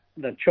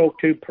the choke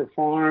tube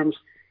performs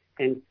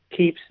and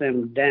keeps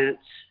them dense,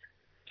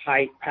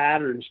 tight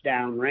patterns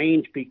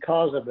downrange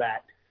because of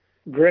that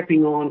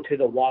gripping onto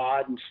the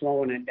wad and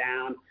slowing it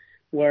down.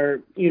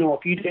 Where,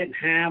 if you didn't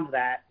have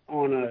that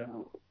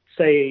on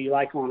say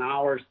like on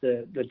ours,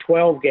 the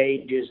 12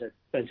 gauge is a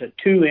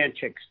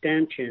 2-inch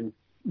extension,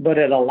 but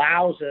it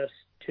allows us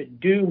to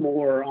do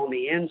more on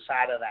the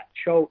inside of that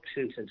choke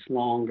since it's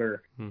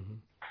longer. Mm-hmm.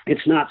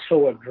 It's not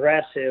so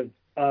aggressive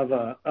of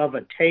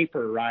a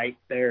taper right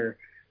there.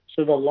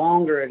 So the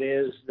longer it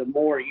is, the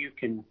more you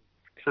can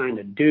kind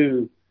of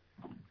do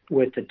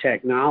with the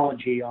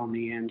technology on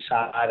the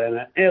inside,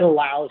 and it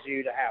allows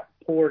you to have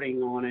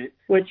porting on it,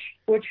 which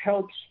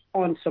helps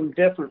on some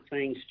different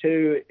things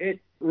too. It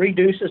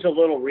reduces a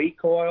little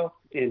recoil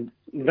and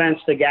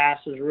vents the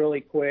gases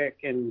really quick,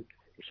 and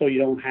so you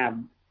don't have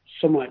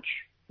so much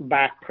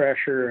back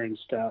pressure and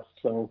stuff.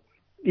 So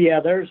yeah,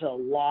 there's a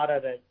lot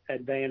of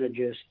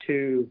advantages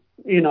to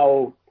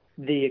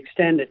the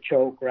extended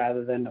choke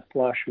rather than the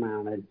flush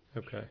mounted.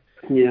 Okay.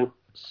 Yeah.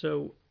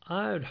 So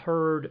I had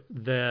heard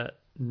that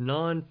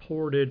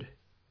non-ported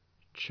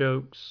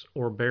chokes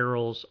or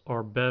barrels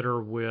are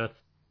better with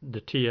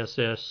the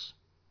TSS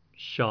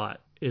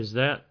shot. Is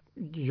that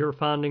your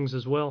findings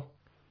as well?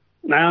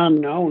 No,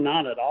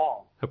 not at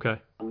all. Okay.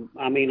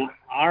 I mean,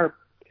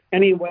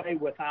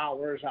 with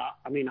ours,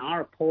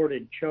 our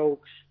ported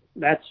chokes,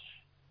 that's,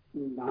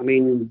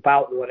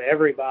 about what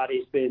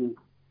everybody's been,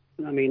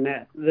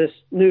 this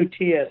new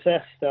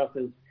TSS stuff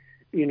is,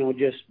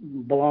 just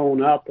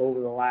blown up over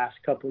the last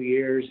couple of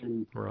years.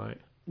 And right.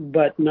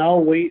 But no,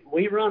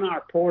 we run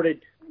our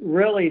ported,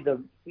 really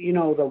the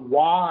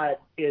wad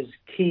is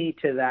key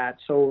to that.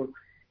 So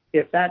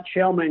if that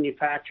shell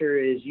manufacturer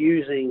is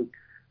using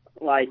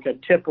like a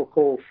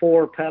typical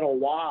 4-pedal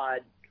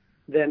wad,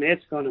 then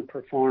it's going to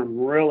perform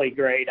really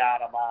great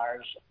out of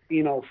ours.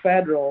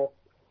 Federal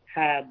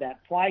had that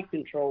flight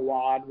control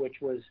wad,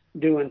 which was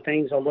doing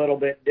things a little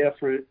bit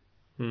different.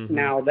 Mm-hmm.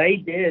 Now they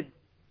did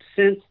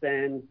since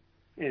then,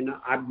 and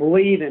I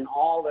believe in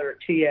all their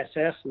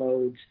TSS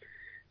loads,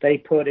 they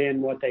put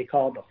in what they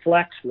call the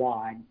flex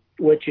wad,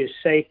 which is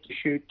safe to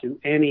shoot through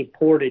any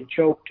ported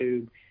choke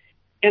tube.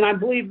 And I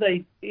believe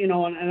they, and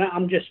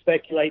I'm just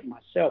speculating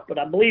myself, but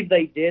I believe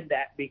they did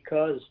that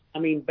because,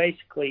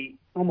 basically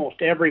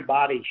almost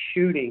everybody's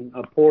shooting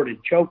a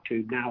ported choke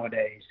tube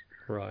nowadays.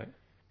 Right.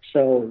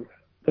 So,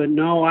 but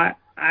no,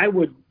 I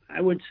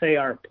would say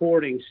our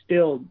porting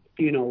still,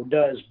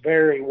 does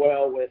very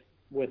well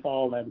with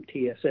all them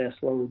TSS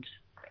loads.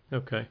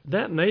 Okay.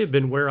 That may have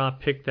been where I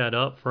picked that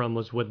up from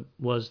was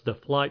the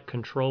flight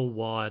control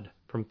wad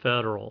from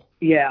Federal.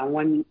 Yeah,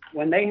 when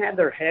they had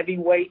their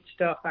heavyweight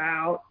stuff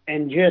out,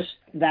 and just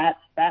that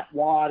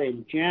wad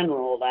in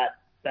general,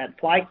 that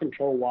flight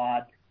control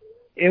wad,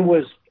 it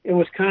was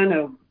kind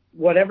of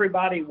what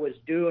everybody was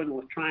doing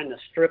was trying to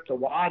strip the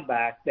wad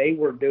back. They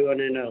were doing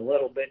it in a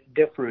little bit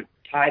different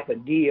type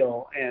of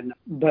deal,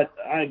 but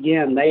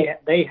again,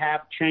 they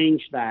have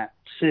changed that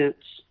since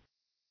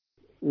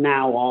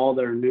now all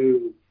their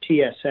new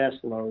TSS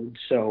loads,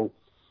 so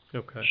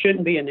okay.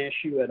 Shouldn't be an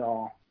issue at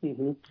all.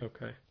 Mm-hmm.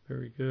 Okay,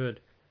 very good.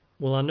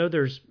 Well, I know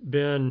there's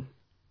been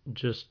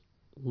just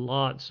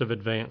lots of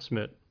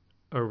advancement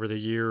over the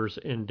years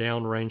in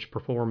downrange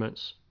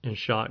performance in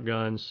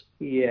shotguns.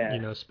 Yeah.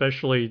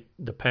 Especially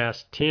the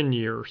past 10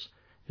 years.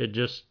 It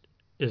just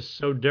is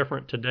so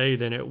different today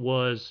than it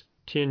was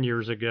 10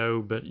 years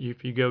ago, but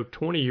if you go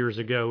 20 years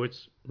ago,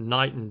 it's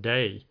night and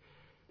day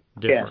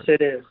different. Yes,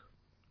 it is.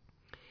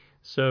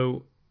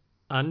 So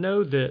I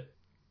know that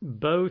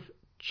both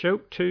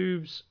choke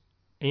tubes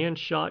and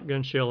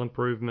shotgun shell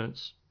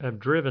improvements have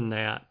driven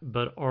that,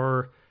 but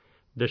are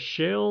the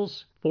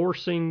shells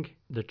forcing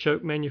the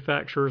choke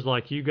manufacturers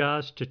like you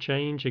guys to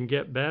change and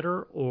get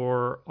better,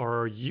 or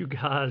are you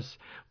guys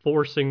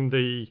forcing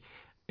the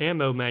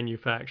ammo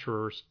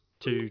manufacturers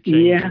to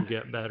change and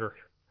get better?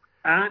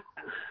 I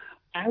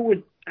I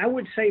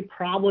would say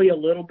probably a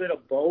little bit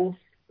of both.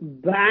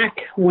 Back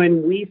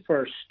when we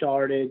first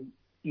started,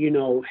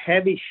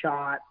 Heavy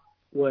Shot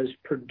was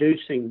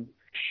producing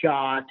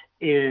shot,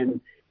 and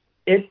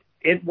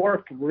it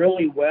worked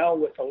really well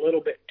with a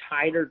little bit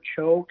tighter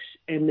chokes.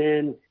 And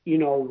then,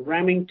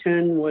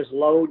 Remington was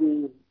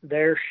loading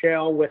their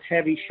shell with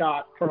Heavy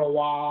Shot for a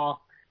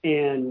while,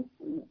 and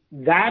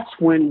that's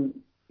when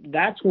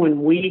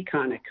we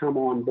kind of come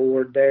on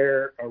board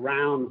there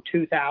around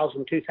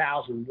 2000,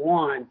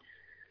 2001.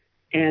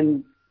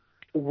 And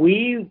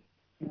we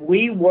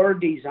were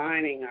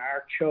designing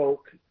our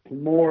choke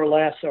more or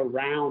less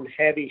around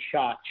Heavy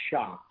Shot,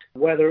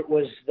 whether it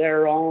was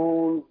their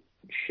own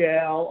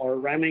shell or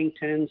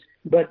Remington's.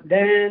 But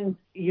then,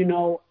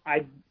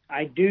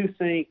 I do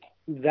think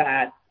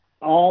that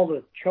all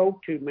the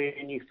choke tube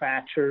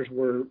manufacturers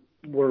were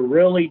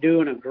really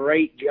doing a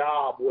great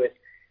job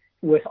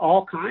with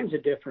all kinds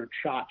of different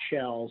shot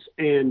shells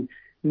and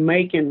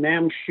making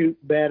them shoot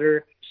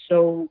better.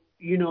 So,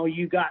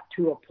 you got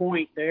to a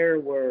point there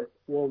where,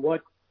 well,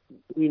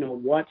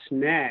 what's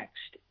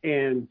next?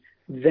 And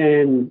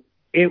then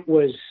it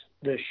was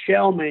the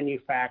shell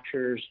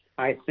manufacturers,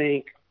 I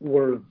think,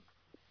 were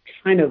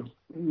kind of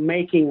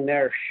making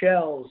their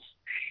shells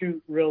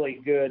shoot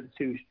really good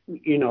through,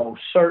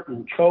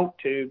 certain choke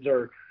tubes,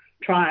 or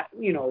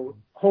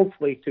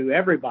hopefully through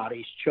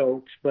everybody's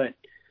chokes. But,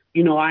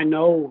 I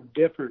know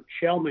different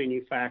shell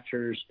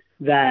manufacturers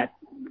that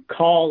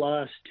call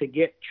us to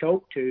get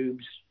choke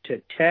tubes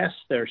to test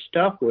their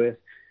stuff with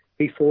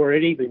before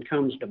it even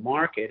comes to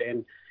market.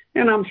 And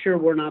I'm sure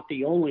we're not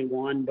the only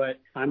one, but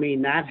I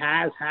mean, that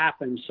has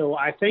happened. So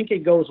I think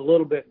it goes a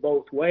little bit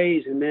both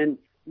ways. And then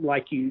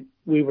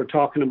we were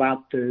talking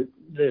about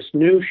this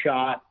new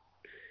shot,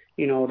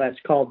 that's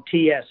called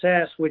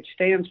TSS, which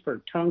stands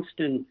for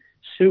Tungsten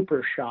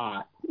Super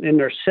Shot. And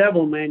there's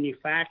several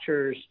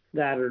manufacturers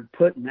that are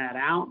putting that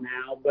out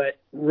now, but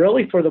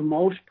really for the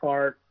most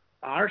part,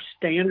 our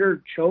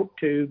standard choke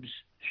tubes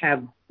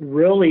have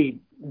really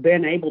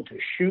been able to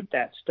shoot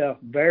that stuff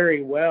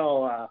very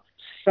well.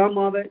 Some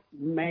of it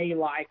may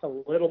like a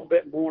little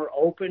bit more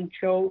open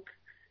choke.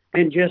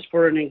 And just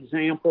for an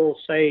example,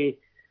 say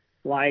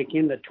like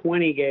in the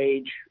 20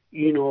 gauge,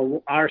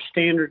 our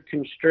standard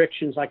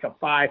constriction's like a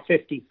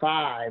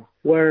 555,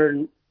 where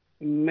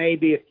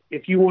maybe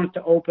if you wanted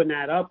to open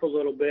that up a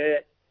little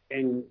bit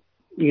and,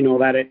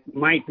 that it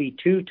might be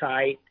too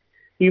tight,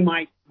 you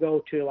might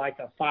go to like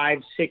a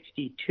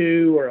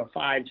 562 or a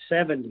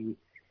 570.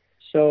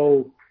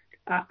 So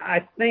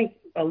I think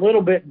a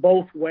little bit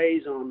both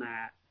ways on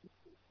that,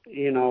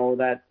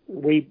 that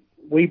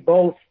we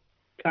both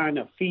kind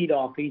of feed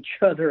off each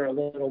other a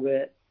little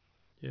bit.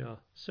 Yeah.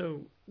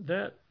 So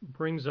that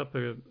brings up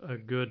a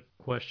good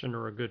question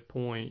or a good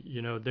point.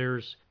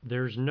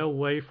 There's no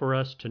way for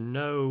us to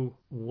know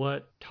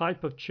what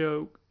type of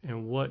choke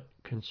and what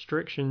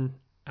constriction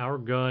our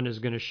gun is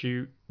going to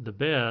shoot the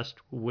best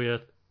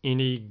with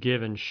any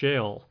given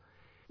shell.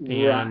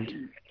 Right.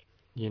 And,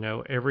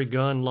 every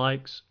gun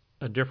likes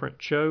a different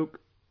choke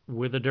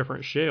with a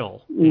different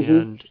shell. Mm-hmm.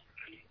 And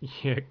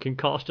it can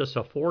cost us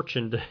a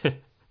fortune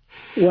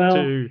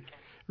to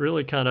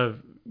really kind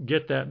of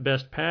get that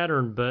best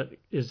pattern. But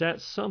is that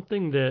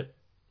something that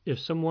if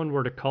someone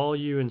were to call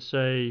you and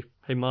say,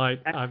 hey,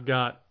 Mike, I've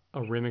got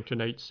a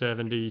Remington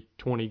 870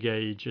 20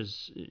 gauge,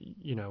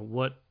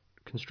 what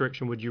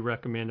constriction would you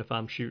recommend if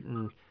I'm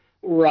shooting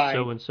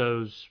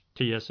so-and-so's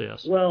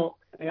TSS? Well,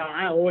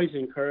 I always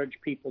encourage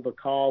people to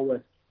call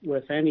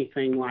with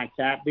anything like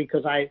that,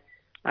 because I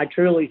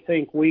truly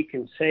think we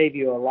can save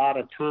you a lot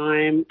of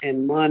time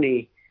and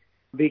money,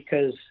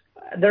 because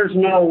there's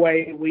no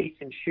way we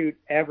can shoot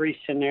every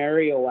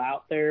scenario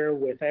out there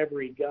with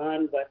every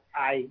gun, but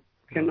I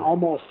can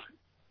almost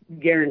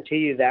guarantee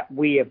you that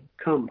we have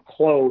come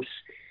close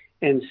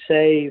and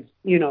saved,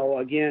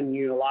 again,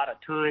 a lot of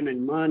time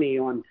and money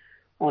on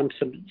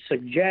some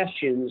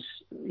suggestions,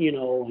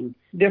 and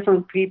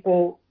different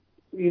people,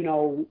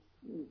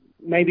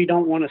 maybe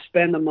don't want to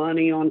spend the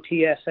money on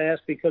TSS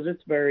because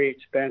it's very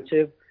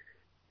expensive.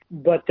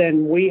 But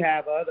then we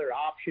have other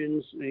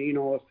options,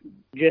 if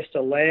just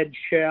a lead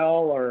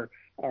shell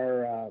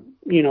or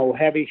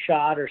Heavy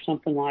Shot or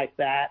something like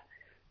that.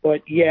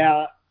 But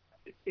yeah,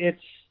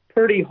 it's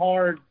pretty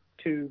hard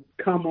to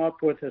come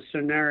up with a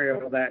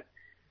scenario that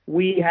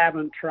we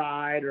haven't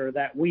tried, or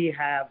that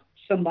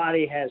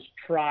somebody has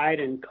tried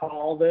and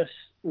called us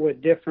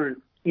with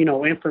different,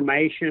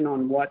 information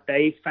on what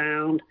they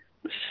found.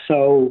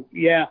 So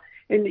yeah.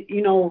 And,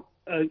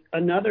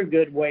 another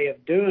good way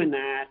of doing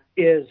that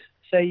is,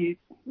 say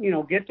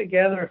you get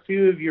together a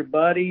few of your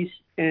buddies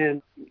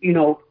and,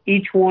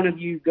 each one of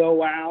you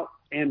go out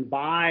and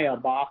buy a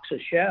box of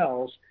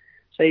shells.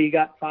 Say you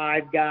got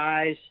 5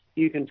 guys,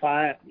 you can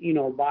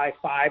buy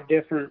 5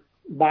 different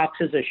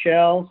boxes of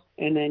shells,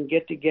 and then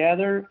get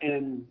together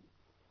and,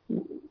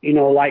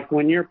 like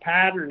when you're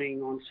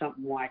patterning on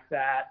something like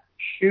that,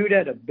 shoot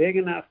at a big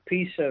enough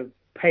piece of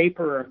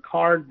paper or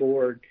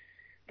cardboard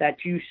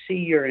that you see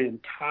your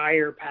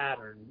entire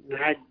pattern.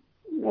 And I'd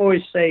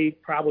always say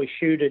probably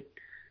shoot it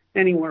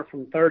anywhere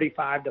from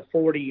 35 to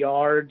 40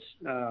 yards.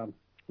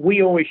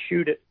 We always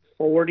shoot at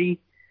 40,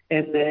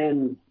 and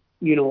then,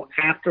 you know,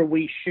 after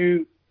we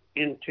shoot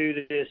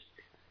into this,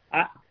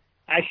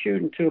 I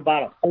shoot into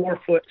about a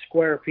 4-foot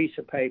square piece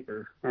of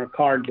paper or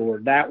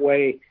cardboard. That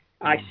way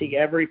I see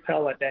every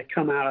pellet that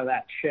come out of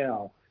that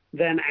shell.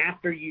 Then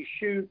after you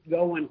shoot,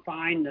 go and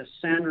find the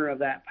center of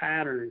that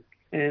pattern.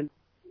 And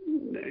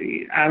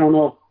I don't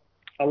know,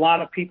 a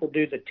lot of people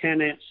do the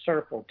 10-inch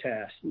circle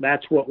test.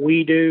 That's what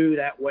we do.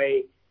 That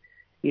way,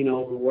 you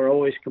know, we're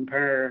always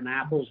comparing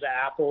apples to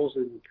apples.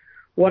 And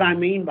what I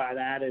mean by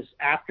that is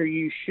after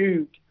you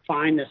shoot,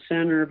 find the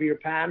center of your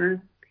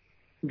pattern,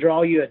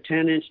 draw you a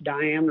 10-inch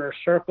diameter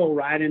circle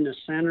right in the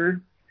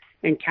center,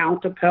 and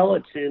count the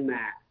pellets in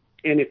that.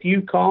 And if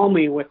you call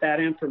me with that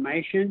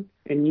information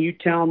and you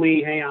tell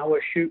me, hey, I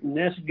was shooting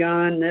this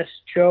gun, this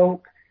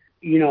choke,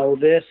 you know,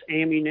 this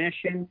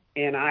ammunition,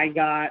 and I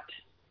got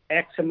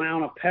X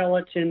amount of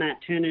pellets in that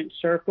 10-inch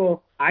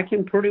circle, I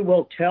can pretty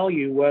well tell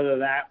you whether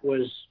that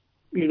was,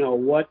 you know,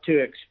 what to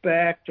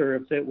expect or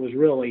if it was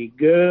really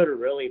good or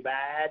really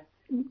bad,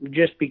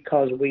 just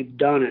because we've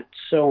done it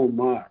so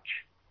much.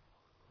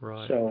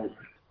 Right. So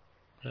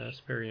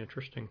that's very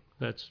interesting.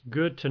 That's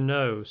good to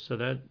know. So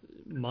that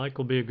Mike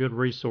will be a good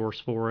resource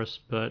for us,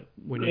 but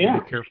we need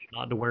to be careful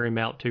not to wear him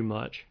out too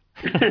much.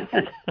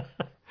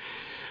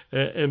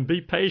 And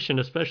be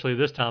patient, especially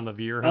this time of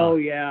year. Huh? Oh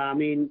yeah, I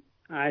mean,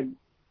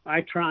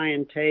 I try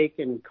and take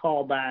and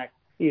call back.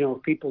 You know,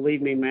 people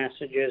leave me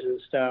messages and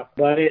stuff,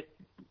 but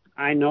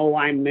I know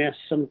I miss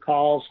some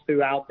calls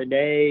throughout the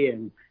day.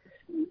 And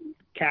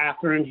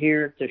Catherine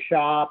here at the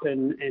shop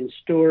and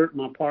Stuart,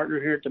 my partner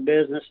here at the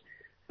business,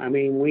 I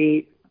mean,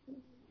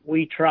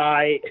 we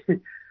try,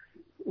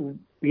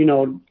 you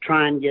know,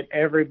 try and get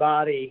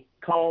everybody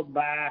called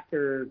back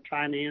or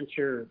trying to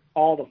answer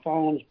all the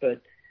phones, but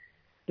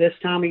this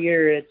time of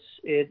year,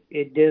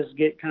 it does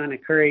get kind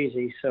of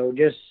crazy. So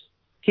just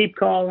keep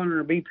calling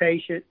or be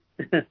patient.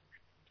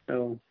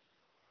 So.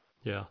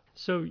 Yeah.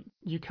 So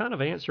you kind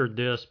of answered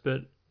this,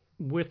 but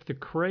with the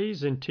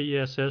craze in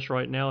TSS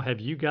right now, have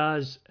you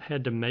guys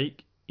had to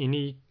make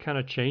any kind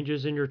of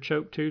changes in your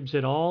choke tubes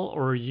at all?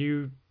 Or are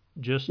you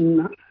just,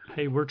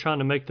 hey, we're trying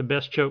to make the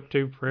best choke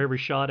tube for every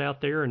shot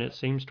out there, and it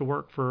seems to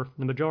work for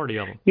the majority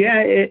of them? Yeah,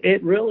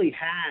 it really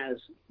has.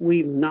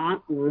 We've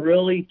not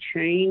really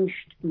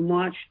changed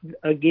much,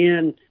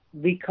 again,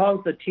 because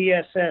the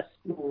TSS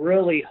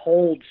really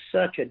holds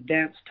such a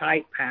dense,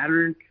 tight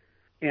pattern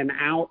and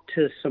out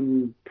to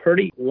some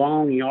pretty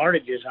long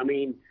yardages. I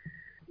mean,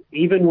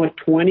 even with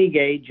 20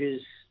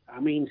 gauges, I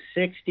mean,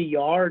 60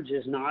 yards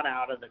is not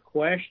out of the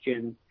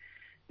question.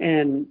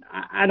 And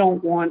I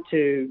don't want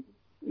to,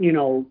 you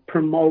know,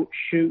 promote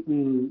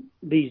shooting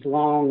these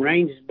long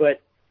ranges,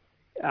 but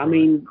I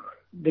mean,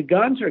 the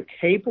guns are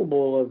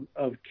capable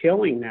of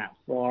killing that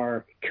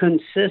far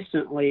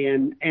consistently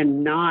and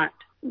not,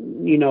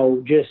 you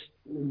know, just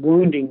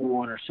wounding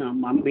one or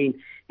something. I mean,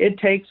 it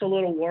takes a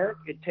little work.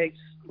 It takes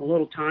a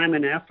little time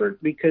and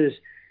effort because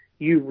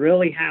you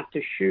really have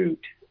to shoot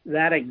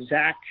that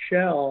exact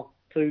shell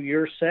through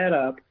your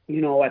setup,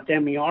 you know, at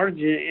them yards,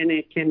 and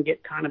it can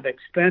get kind of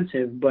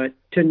expensive. But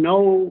to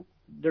know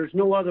there's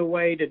no other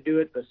way to do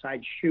it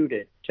besides shoot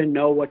it, to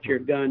know what your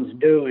gun's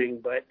doing.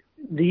 But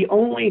the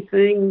only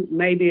thing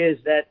maybe is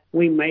that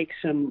we make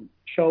some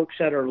chokes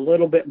that are a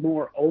little bit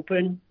more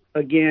open.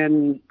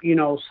 Again, you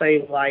know,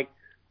 say like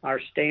our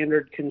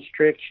standard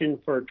constriction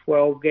for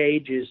 12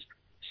 gauge is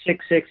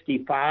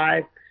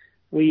 665.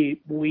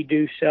 We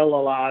do sell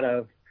a lot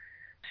of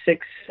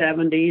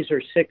 670s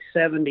or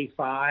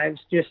 675s,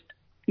 just,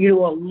 you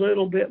know, a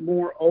little bit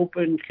more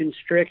open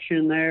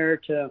constriction there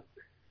to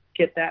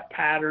get that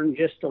pattern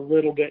just a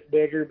little bit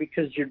bigger,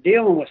 because you're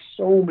dealing with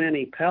so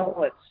many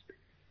pellets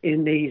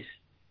in these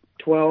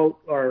 12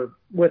 or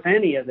with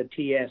any of the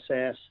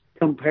TSS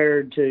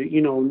compared to,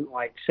 you know,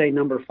 like say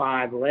number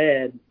 5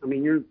 lead. I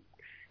mean,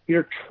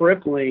 you're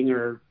tripling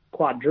or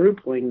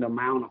quadrupling the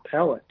amount of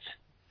pellets,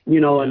 you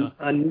know. Yeah.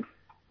 And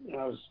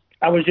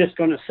I was just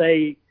going to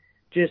say,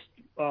 just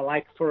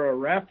like for a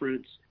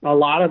reference, a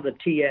lot of the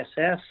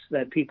TSS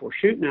that people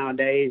shoot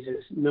nowadays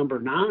is number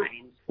 9.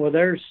 Well,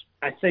 there's,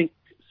 I think,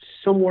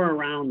 somewhere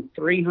around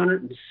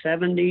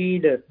 370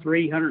 to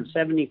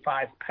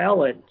 375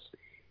 pellets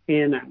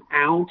in an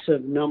ounce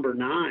of number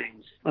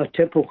 9s. A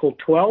typical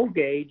 12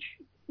 gauge,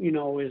 you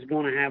know, is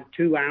going to have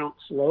 2 ounce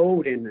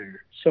load in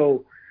there.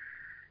 So,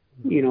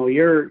 you know,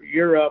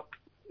 you're up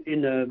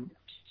in the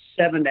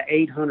 700 to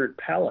 800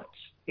 pellets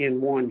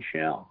in one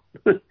shell.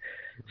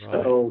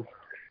 So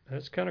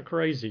that's kind of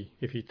crazy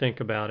if you think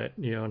about it,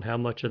 you know, and how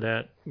much of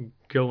that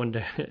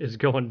is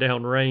going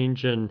down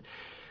range. And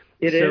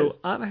it is.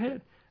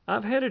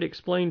 I've had it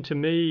explained to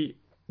me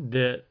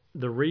that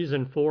the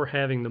reason for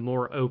having the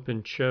more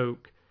open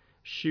choke,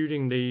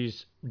 shooting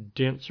these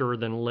denser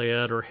than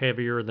lead or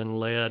heavier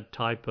than lead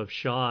type of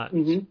shots,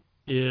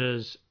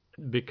 is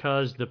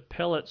because the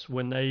pellets,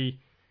 when they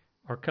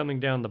are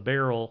coming down the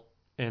barrel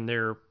and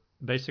they're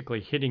basically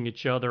hitting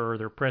each other or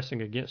they're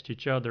pressing against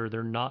each other,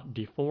 they're not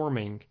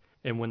deforming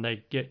And when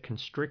they get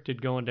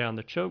constricted going down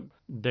the choke,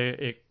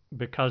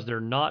 because they're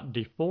not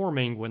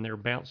deforming when they're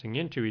bouncing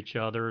into each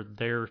other,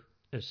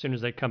 as soon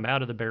as they come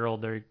out of the barrel,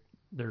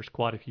 there's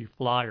quite a few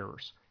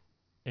flyers,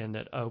 and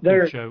that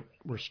open choke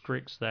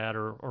restricts that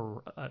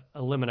or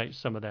eliminates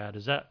some of that.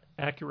 Is that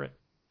accurate?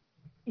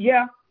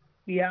 Yeah,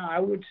 I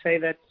would say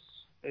that's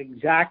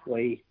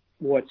exactly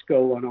what's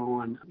going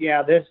on.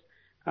 Yeah, this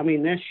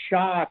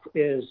shot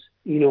is,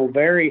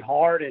 very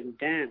hard and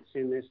dense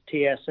in this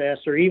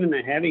TSS or even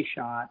the heavy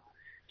shot.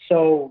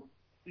 So,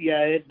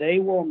 yeah, they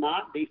will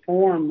not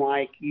deform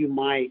like you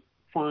might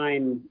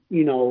find,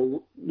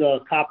 the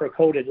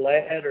copper-coated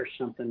lead or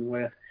something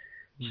with.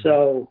 Mm-hmm.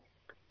 So,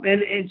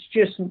 and it's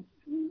just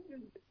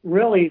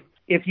really,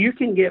 if you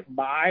can get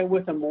by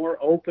with a more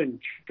open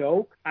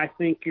choke, I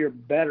think you're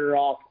better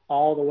off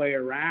all the way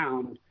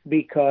around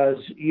because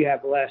you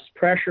have less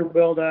pressure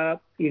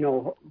buildup,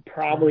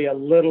 probably a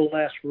little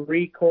less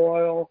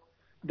recoil.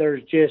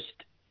 There's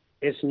just,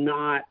 it's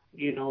not,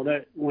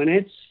 that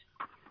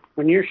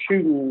when you're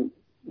shooting,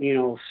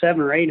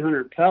 700 or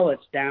 800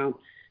 pellets down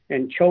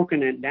and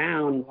choking it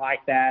down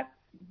like that,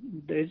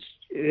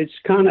 it's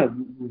kind of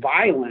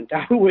violent,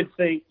 I would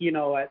think,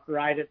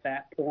 right at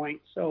that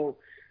point. So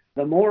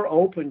the more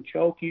open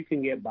choke you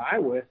can get by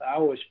with, I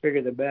always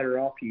figure the better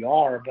off you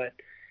are.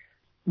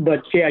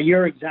 But yeah,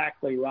 you're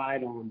exactly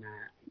right on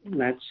that.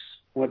 That's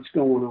what's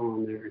going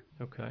on there.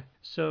 Okay.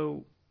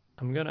 So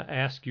I'm going to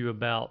ask you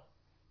about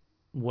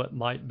what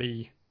might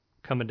be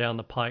coming down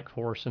the pike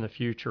for us in the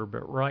future.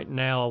 But right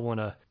now I want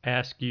to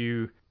ask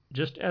you,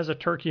 just as a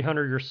turkey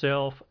hunter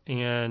yourself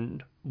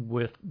and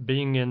with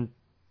being in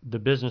the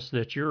business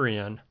that you're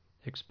in,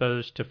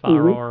 exposed to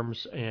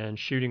firearms and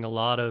shooting a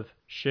lot of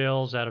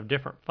shells out of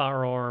different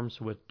firearms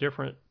with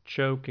different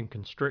choke and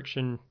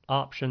constriction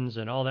options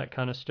and all that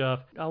kind of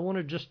stuff, I want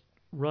to just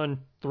run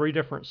 3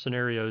 different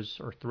scenarios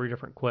or 3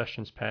 different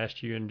questions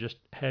past you and just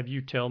have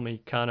you tell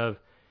me kind of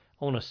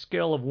on a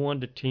scale of 1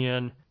 to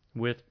 10,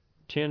 with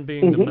 10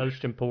 being the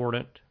most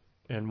important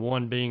and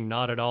 1 being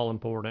not at all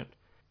important,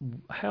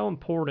 how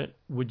important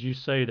would you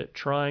say that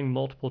trying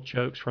multiple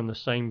chokes from the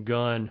same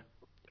gun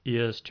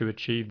is to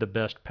achieve the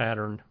best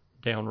pattern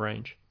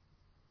downrange?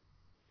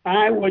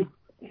 I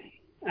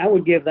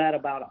would give that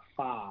about a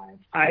 5.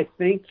 I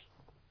think,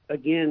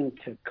 again,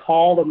 to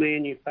call the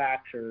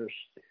manufacturers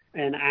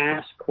and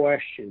ask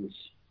questions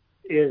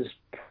is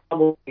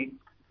probably,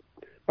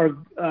 or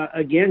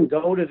again,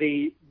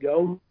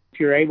 if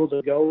you're able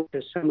to go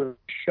to some of the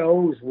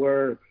shows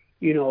where,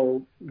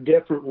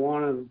 different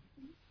one of,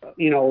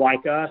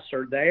 like us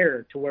are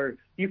there, to where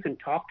you can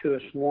talk to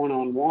us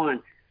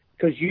one-on-one,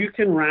 because you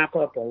can wrap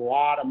up a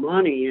lot of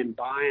money in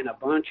buying a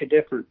bunch of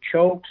different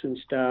chokes and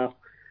stuff.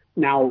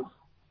 Now,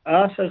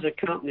 us as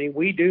a company,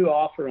 we do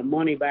offer a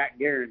money-back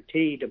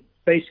guarantee that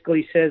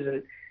basically says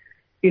that,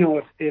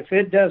 if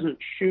it doesn't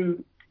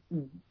shoot,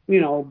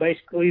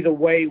 basically the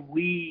way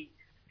we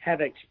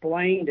have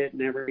explained it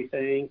and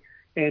everything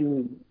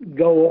and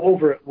go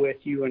over it with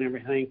you and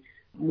everything,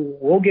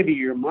 we'll give you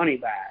your money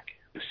back.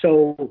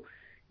 So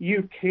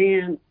you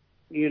can,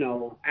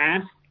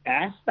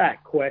 ask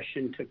that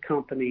question to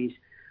companies,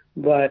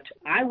 but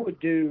I would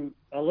do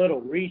a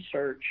little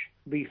research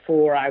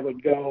before I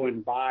would go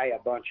and buy a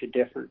bunch of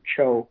different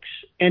chokes.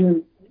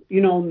 And,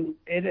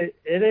 it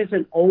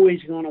isn't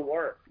always going to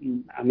work.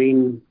 I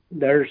mean,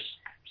 there's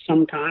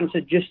sometimes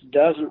it just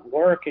doesn't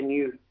work and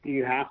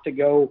you have to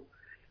go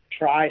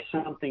try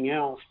something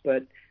else.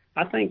 But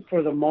I think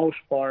for the most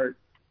part,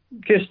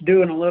 just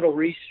doing a little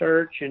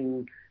research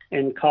and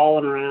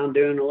calling around,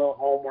 doing a little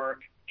homework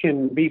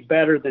can be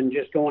better than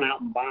just going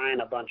out and buying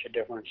a bunch of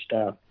different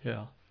stuff.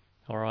 Yeah.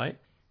 All right.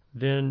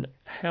 Then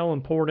how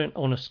important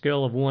on a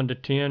scale of 1 to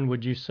 10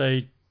 would you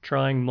say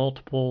trying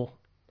multiple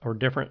or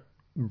different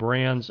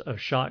brands of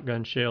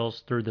shotgun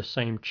shells through the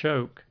same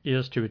choke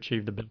is to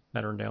achieve the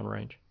pattern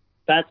downrange?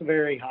 That's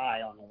very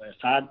high on the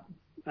list.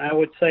 I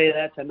would say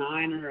that's a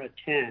 9 or a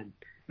 10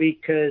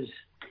 because,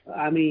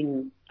 I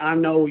mean, I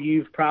know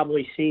you've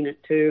probably seen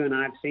it too, and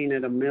I've seen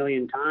it a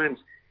million times.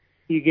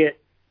 You get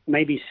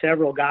maybe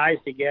several guys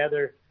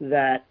together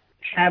that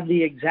have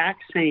the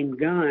exact same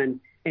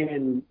gun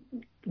and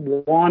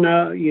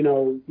wanna,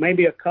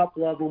 maybe a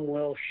couple of them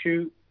will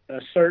shoot a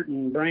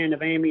certain brand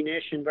of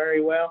ammunition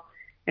very well,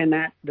 and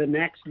that the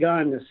next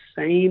gun, the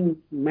same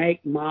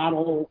make,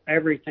 model,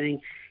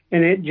 everything,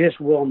 and it just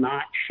will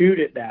not shoot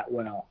it that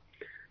well.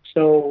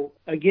 So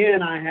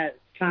again, I had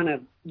kind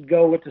of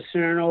go with the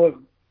scenario of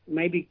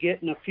maybe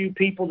getting a few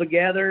people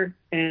together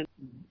and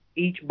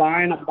each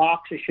buying a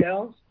box of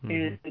shells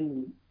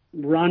and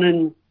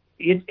running.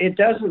 It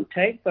doesn't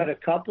take but a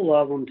couple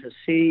of them to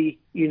see,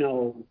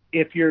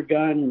 if your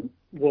gun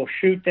will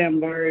shoot them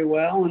very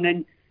well. And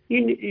then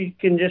you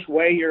can just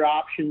weigh your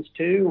options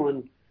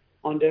too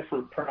on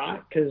different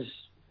price, because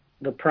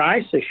the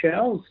price of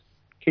shells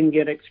can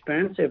get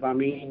expensive. I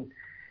mean,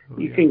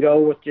 you can go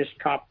with just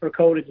copper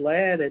coated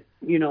lead at,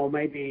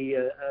 maybe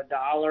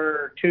 $1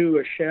 or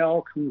 $2 a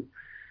shell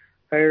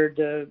compared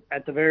to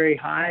at the very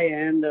high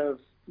end of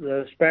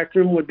the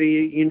spectrum would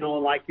be,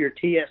 like your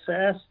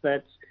TSS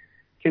that's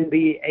can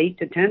be $8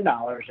 to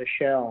 $10 a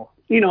shell.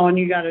 And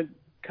you got to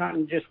kind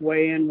of just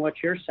weigh in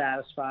what you're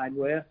satisfied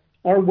with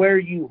or where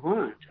you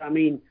hunt. I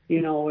mean,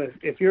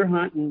 if you're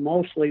hunting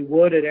mostly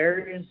wooded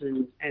areas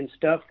and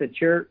stuff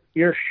that your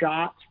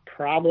shot's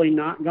probably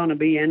not going to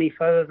be any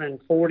further than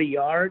 40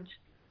 yards,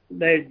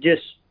 there's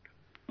just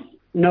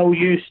no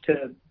use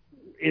to,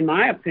 in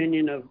my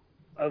opinion,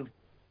 of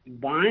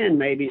buying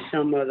maybe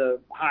some of the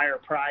higher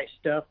price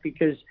stuff,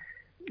 because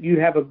you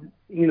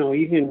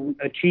can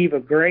achieve a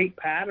great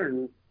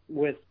pattern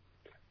with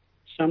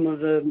some of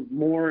the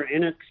more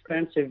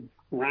inexpensive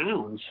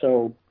rounds.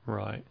 So,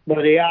 right.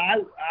 But yeah,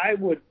 I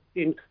would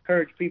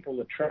encourage people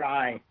to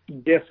try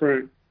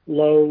different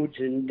loads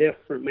and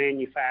different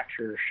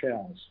manufacturer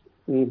shells.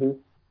 Mm-hmm.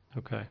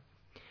 Okay.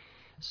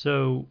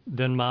 So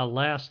then my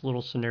last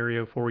little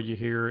scenario for you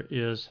here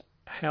is,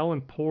 how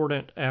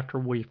important, after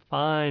we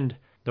find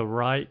the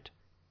right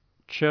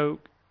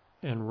choke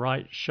and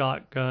right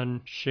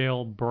shotgun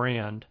shell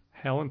brand,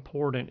 how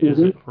important is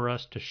it for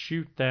us to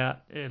shoot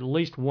that at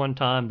least one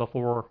time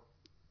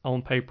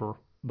on paper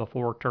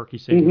before turkey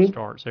season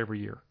starts every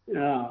year?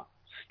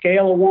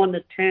 Scale of 1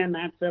 to 10,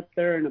 that's up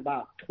there in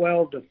about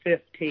 12 to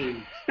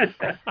 15.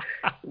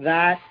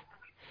 That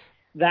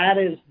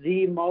is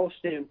the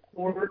most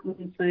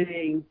important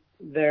thing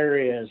there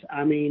is.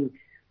 I mean,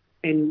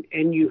 and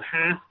you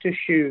have to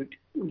shoot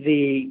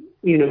the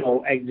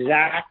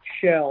exact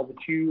shell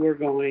that you are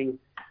going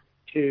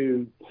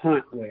to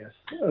hunt with,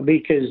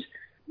 because,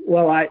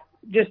 well, I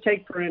just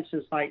take for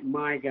instance like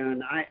my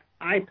gun.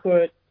 I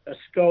put a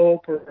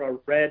scope or a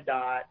red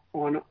dot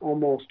on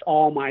almost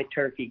all my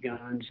turkey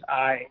guns.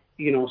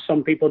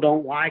 Some people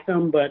don't like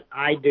them, but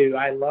I do.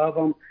 I love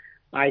them.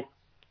 I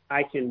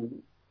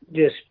can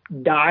just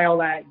dial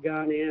that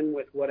gun in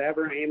with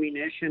whatever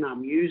ammunition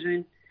I'm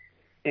using,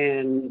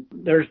 and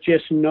there's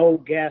just no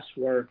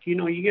guesswork.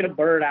 You get a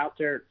bird out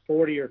there at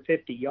 40 or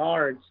 50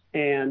 yards,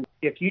 and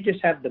if you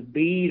just have the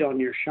bead on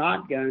your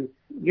shotgun,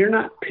 you're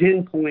not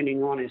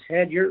pinpointing on his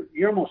head. You're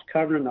almost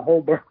covering the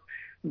whole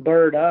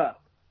bird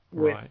up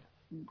with,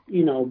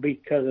 right.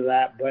 Because of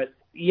that. But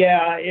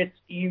yeah,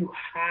 you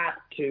have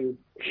to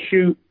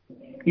shoot,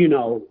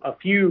 a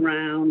few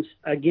rounds,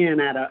 again,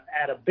 at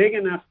a big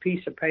enough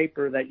piece of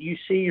paper that you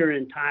see your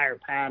entire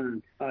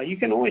pattern. You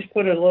can always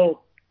put a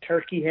little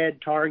turkey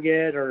head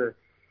target or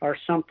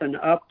something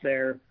up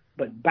there,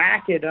 but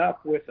back it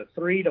up with a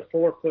 3 to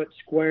 4 foot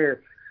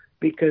square,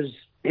 because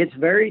it's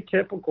very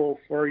typical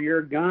for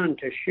your gun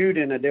to shoot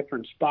in a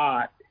different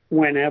spot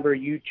whenever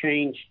you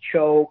change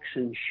chokes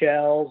and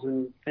shells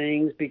and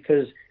things,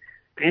 because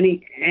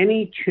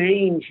any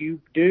change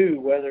you do,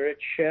 whether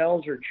it's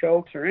shells or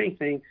chokes or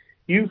anything,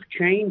 you've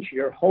changed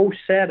your whole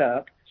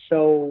setup.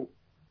 So,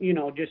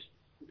 just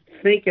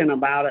thinking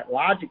about it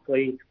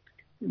logically,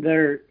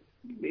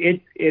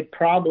 it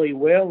probably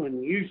will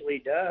and usually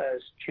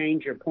does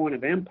change your point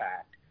of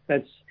impact.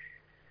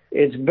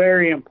 It's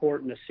very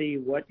important to see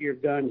what your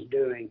gun's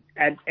doing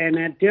at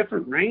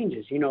different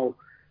ranges.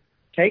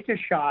 Take a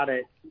shot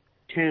at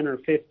 10 or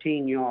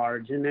 15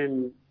 yards, and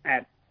then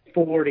at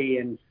 40,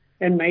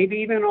 and maybe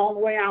even all the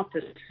way out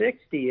to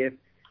 60.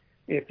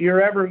 If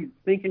you're ever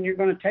thinking you're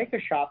going to take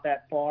a shot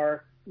that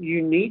far,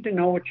 you need to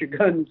know what your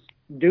gun's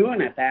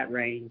doing at that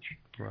range.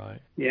 Right.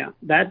 Yeah,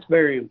 that's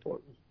very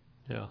important.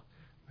 Yeah,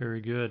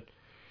 very good.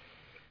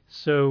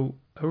 So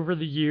over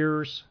the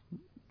years,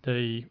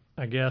 I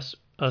guess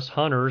us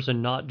hunters,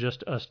 and not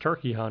just us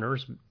turkey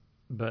hunters,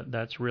 but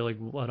that's really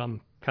what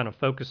I'm kind of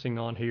focusing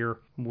on here,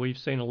 we've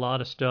seen a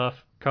lot of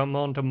stuff come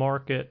onto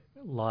market,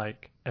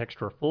 like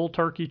extra full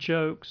turkey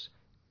chokes,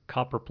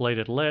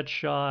 copper-plated lead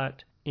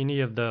shot,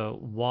 any of the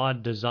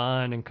wad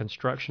design and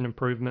construction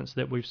improvements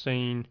that we've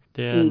seen,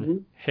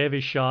 then heavy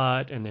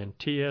shot, and then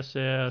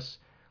TSS.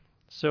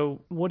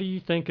 So what do you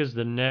think is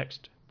the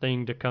next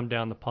thing to come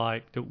down the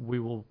pike that we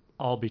will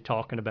all be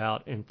talking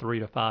about in 3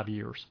 to 5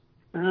 years?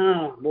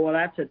 Oh, boy,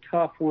 that's a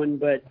tough one,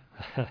 but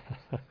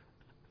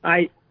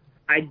I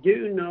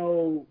do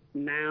know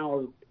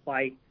now,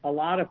 like, a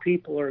lot of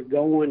people are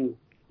going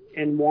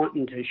and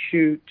wanting to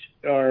shoot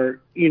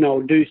or,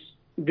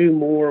 do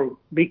more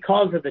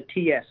because of the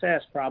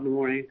TSS problem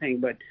or anything,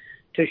 but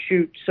to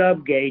shoot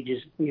sub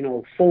gauges,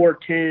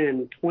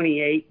 410,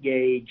 28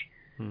 gauge,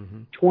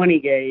 20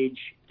 gauge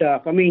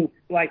stuff. I mean,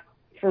 like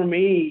for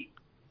me,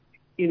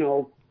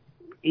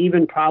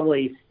 even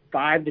probably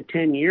 5 to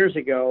 10 years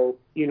ago,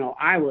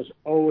 I was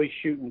always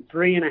shooting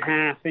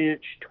 3.5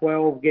 inch,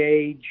 12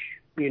 gauge,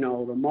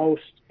 the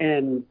most.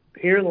 And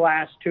here the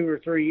last 2 or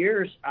 3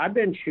 years, I've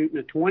been shooting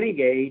a 20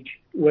 gauge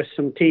with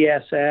some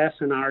TSS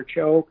and our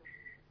choke.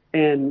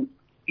 And,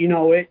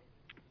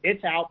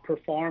 it's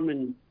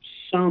outperforming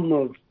some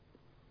of,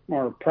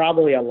 or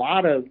probably a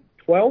lot of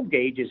 12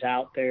 gauges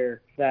out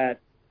there that,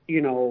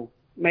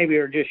 maybe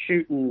are just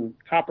shooting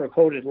copper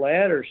coated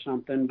lead or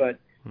something, but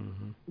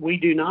we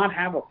do not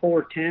have a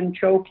 410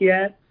 choke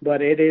yet,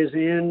 but it is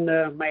in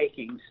the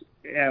makings.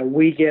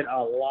 We get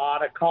a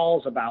lot of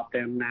calls about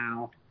them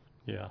now.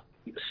 Yeah.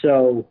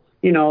 So,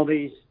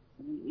 these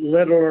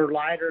littler,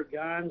 lighter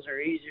guns are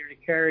easier to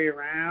carry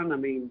around. I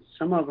mean,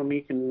 some of them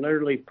you can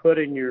literally put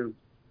in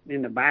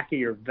the back of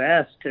your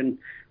vest and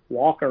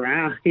walk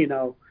around,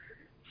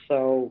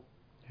 So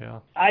Yeah.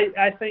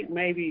 I think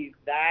maybe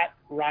that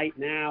right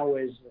now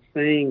is the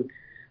thing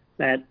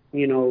that,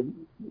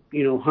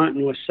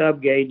 hunting with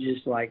sub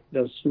gauges like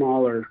those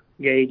smaller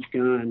gauge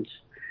guns.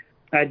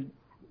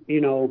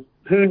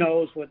 Who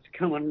knows what's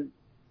coming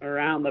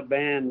around the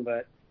bend,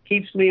 but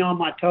keeps me on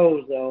my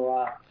toes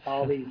though.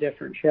 All these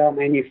different shell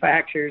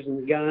manufacturers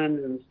and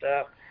guns and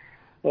stuff,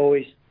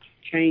 always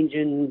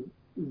changing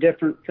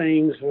different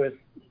things with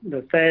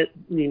the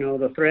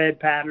thread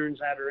patterns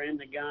that are in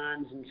the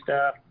guns and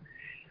stuff.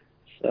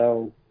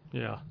 So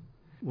yeah,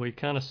 we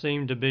kind of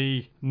seem to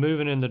be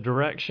moving in the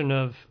direction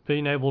of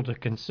being able to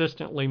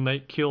consistently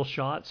make kill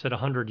shots at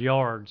 100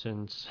 yards,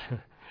 and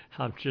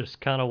I'm just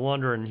kind of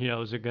wondering,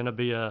 is it going to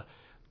be a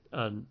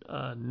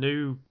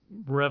new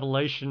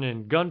revelation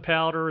in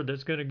gunpowder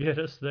that's going to get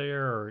us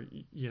there, or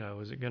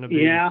is it going to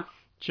be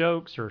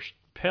jokes or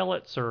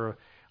pellets or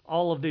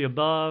all of the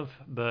above?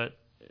 But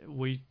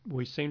we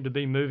seem to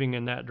be moving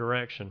in that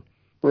direction.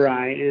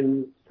 Right,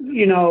 and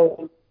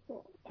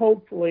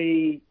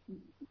hopefully,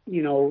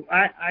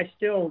 I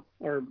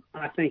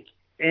think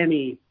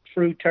any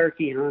true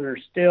turkey hunter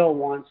still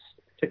wants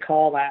to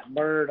call that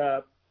bird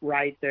up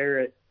right there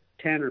at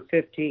 10 or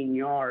 15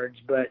 yards,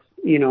 but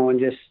and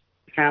just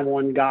have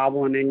one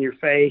gobbling in your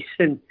face,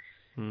 and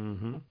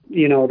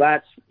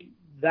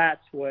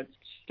that's what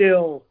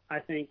still I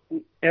think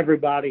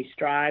everybody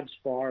strives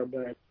for.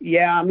 But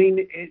yeah, I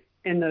mean,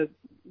 the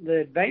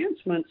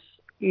advancements,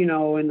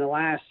 in the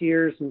last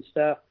years and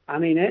stuff, I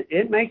mean,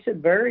 it makes it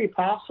very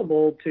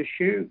possible to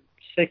shoot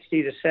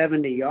 60 to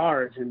 70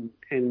 yards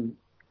and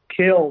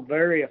kill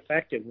very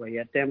effectively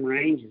at them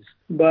ranges.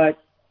 But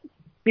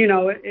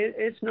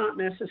it's not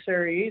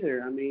necessary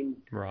either. I mean,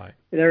 right.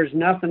 There's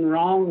nothing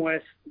wrong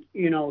with,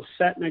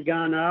 setting a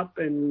gun up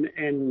and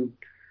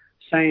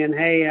saying,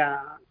 hey,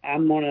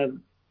 I'm going to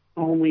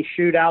only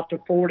shoot out to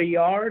 40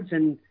 yards.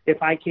 And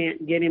if I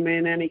can't get him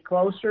in any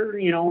closer,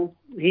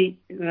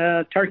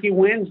 turkey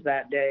wins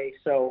that day.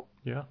 So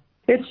yeah,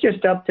 it's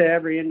just up to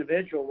every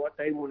individual what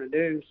they want to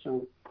do.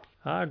 So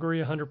I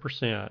agree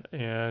 100%.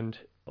 And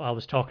I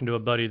was talking to a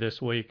buddy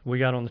this week. We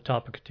got on the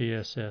topic of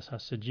TSS. I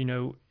said,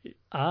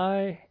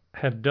 I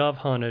have dove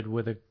hunted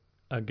with a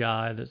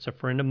guy that's a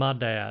friend of my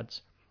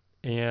dad's,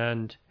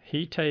 and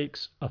he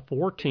takes a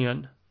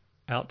 410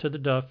 out to the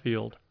dove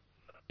field,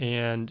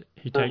 and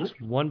he takes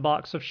one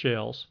box of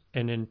shells,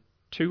 and in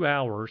 2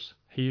 hours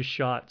he has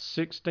shot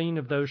 16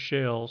 of those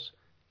shells,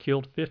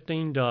 killed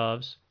 15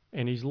 doves,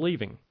 and he's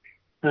leaving.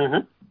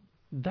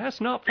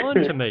 That's not fun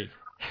to me.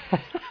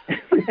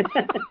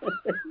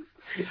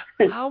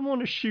 I want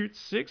to shoot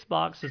 6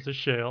 boxes of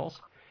shells,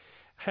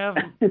 have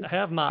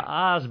my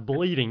eyes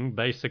bleeding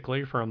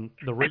basically from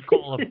the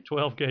recoil of a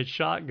 12 gauge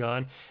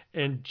shotgun,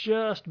 and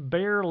just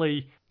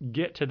barely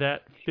get to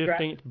that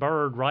 15th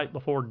bird right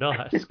before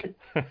dusk.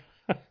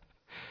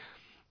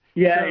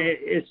 Yeah, so,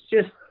 it's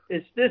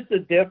just a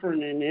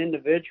different in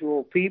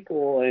individual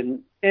people,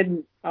 and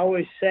I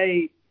always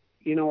say,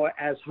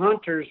 as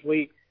hunters,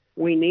 we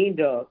need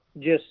to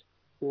just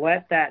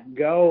let that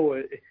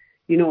go.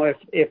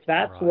 If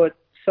that's right. What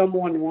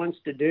someone wants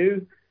to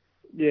do,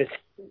 just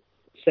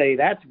say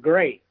that's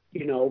great,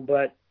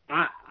 but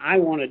I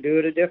want to do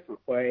it a different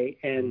way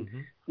and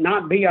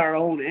not be our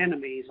own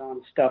enemies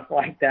on stuff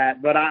like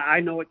that. But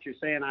I know what you're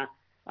saying.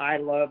 I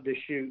love to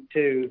shoot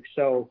too.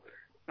 So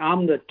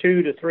I'm the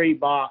 2 to 3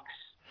 box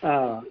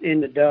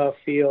in the dove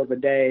field a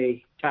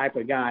day type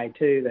of guy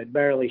too, that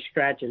barely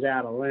scratches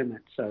out a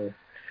limit. So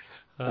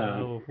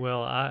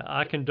well,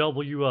 I can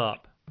double you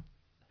up.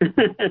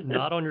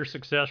 Not on your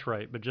success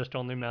rate, but just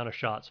on the amount of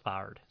shots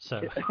fired.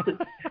 So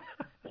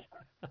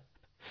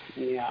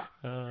yeah.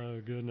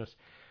 Oh goodness.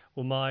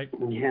 Well, Mike,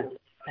 yeah.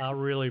 I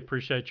really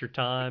appreciate your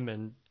time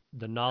and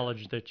the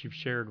knowledge that you've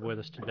shared with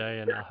us today,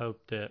 and I hope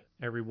that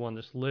everyone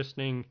that's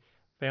listening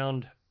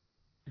found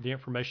the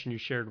information you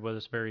shared with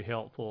us very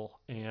helpful.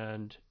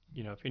 And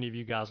if any of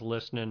you guys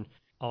listening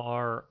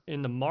are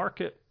in the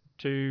market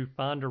to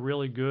find a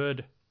really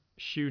good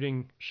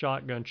shooting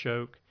shotgun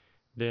choke,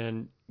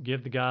 then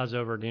give the guys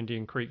over at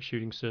Indian Creek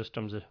Shooting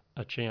Systems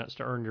a chance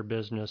to earn your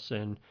business,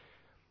 and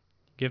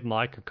give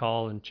Mike a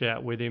call and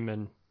chat with him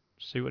and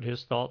see what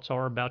his thoughts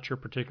are about your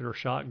particular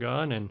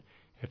shotgun, and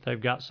if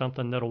they've got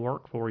something that'll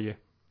work for you.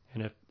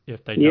 And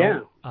if they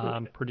don't,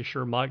 I'm pretty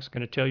sure Mike's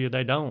going to tell you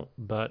they don't,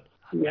 but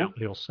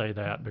he'll say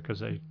that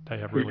because they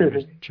have really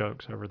good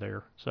chokes over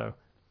there. So,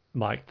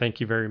 Mike, thank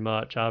you very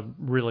much. I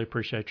really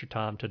appreciate your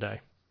time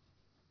today.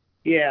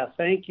 Yeah,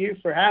 thank you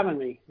for having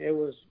me. It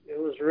was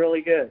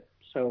really good.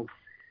 So,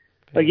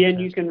 again,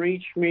 you can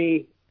reach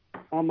me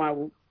on my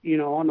on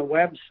the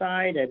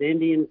website at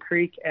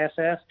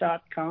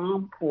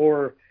IndianCreekSS.com,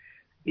 or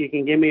you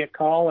can give me a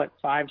call at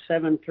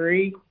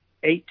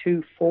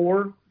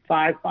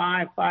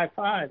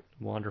 573-824-5555.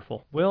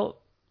 Wonderful. Well,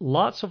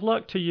 lots of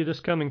luck to you this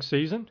coming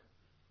season.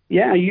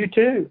 Yeah, you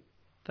too.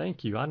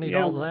 Thank you. I need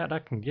all that I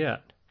can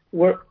get.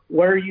 Where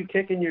are you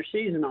kicking your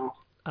season off?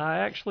 I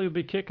actually will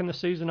be kicking the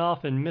season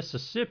off in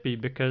Mississippi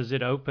because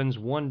it opens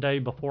one day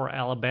before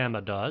Alabama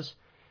does.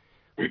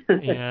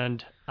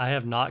 And I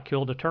have not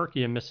killed a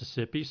turkey in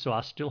Mississippi, so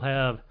I still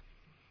have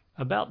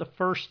about the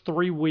first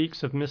 3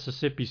 weeks of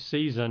Mississippi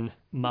season.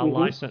 My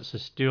license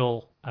is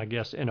still, I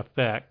guess, in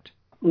effect.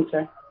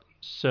 Okay.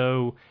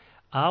 So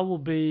I will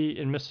be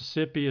in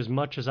Mississippi as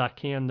much as I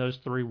can those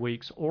 3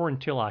 weeks or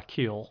until I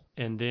kill.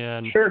 And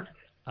then Sure.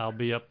 I'll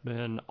be up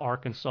in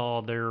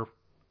Arkansas there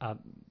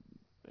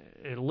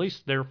at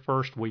least their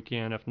first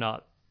weekend, if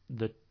not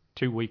the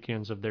 2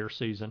 weekends of their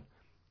season.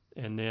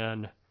 And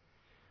then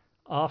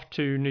off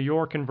to New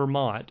York and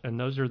Vermont, and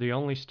those are the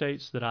only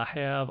states that I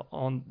have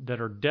on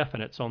that are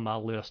definites on my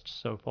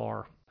list so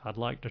far. I'd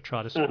like to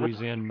try to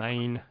squeeze in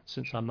Maine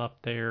since I'm up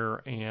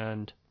there,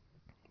 and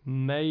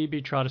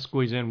maybe try to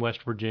squeeze in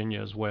West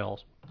Virginia as well.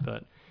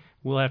 But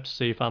we'll have to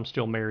see if I'm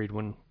still married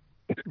when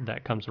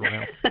that comes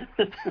around.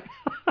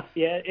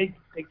 Yeah, it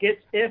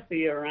gets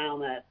iffy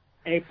around that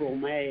April,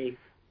 May,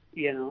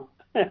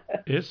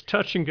 It's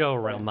touch and go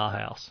around my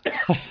house.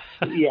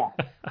 Yeah.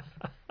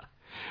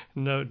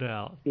 No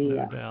doubt. Yeah.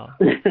 No doubt.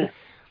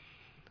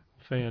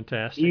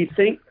 Fantastic.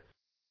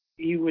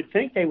 You would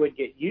think they would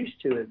get used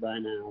to it by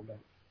now, but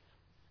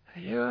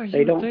yeah, they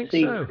you don't think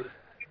seem so.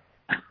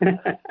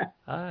 to.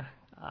 I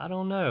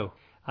don't know.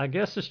 I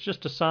guess it's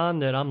just a sign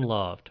that I'm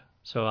loved,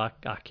 so I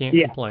can't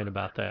complain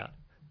about that.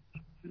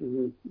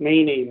 Me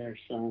neither.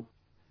 So.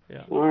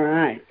 Yeah. All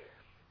right.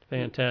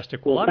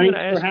 Fantastic. Well, I'm thanks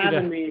going to for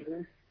having me.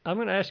 I'm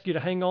going to ask you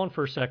to hang on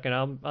for a second.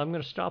 I'm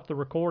going to stop the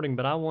recording,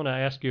 but I want to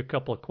ask you a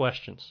couple of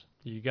questions.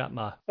 You got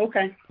my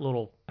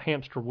little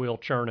hamster wheel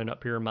churning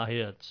up here in my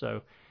head.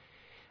 So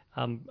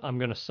I'm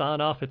going to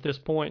sign off at this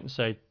point and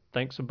say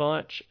thanks a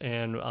bunch,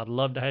 and I'd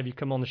love to have you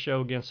come on the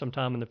show again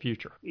sometime in the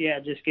future.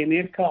 Yeah, just give me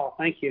a call.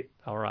 Thank you.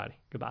 All righty.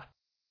 Goodbye.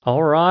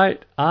 All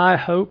right. I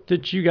hope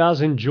that you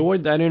guys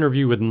enjoyed that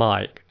interview with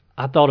Mike.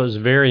 I thought it was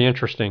very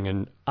interesting,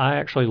 and I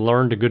actually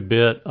learned a good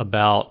bit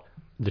about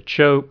the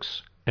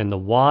chokes and the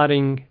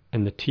wadding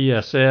and the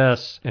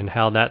TSS and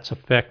how that's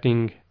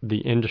affecting the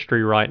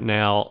industry right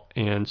now.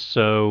 And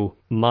so,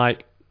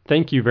 Mike,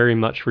 thank you very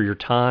much for your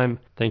time.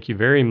 Thank you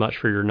very much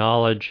for your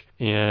knowledge.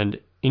 And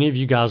any of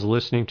you guys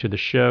listening to the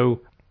show,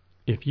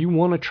 if you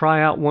want to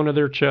try out one of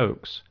their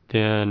chokes,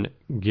 then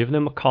give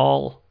them a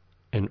call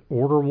and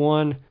order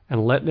one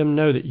and let them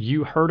know that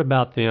you heard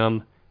about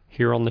them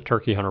here on the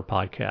Turkey Hunter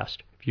Podcast.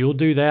 If you'll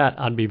do that,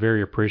 I'd be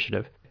very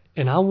appreciative.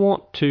 And I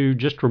want to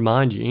just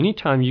remind you,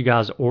 anytime you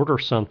guys order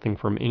something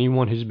from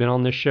anyone who's been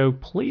on this show,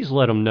 please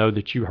let them know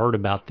that you heard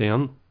about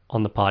them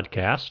on the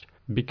podcast,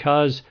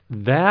 because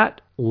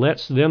that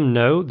lets them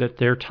know that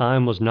their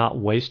time was not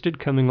wasted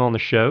coming on the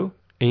show,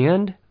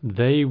 and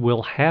they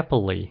will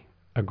happily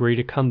agree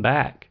to come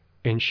back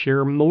and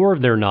share more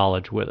of their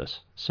knowledge with us.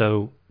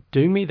 So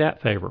do me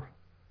that favor.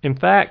 In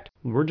fact,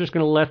 we're just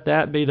going to let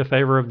that be the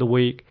favor of the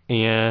week.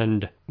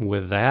 And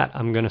with that,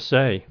 I'm going to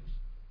say,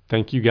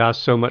 thank you guys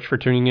so much for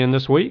tuning in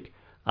this week.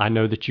 I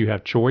know that you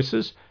have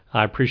choices.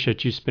 I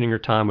appreciate you spending your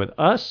time with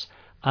us.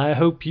 I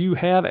hope you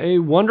have a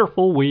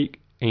wonderful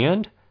week,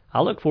 and I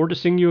look forward to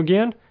seeing you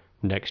again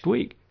next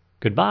week.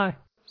 Goodbye.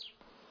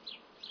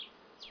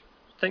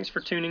 Thanks for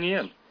tuning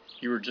in.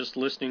 You were just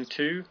listening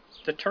to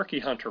the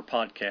Turkey Hunter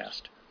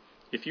Podcast.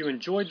 If you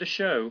enjoyed the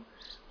show,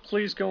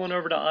 please go on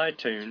over to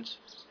iTunes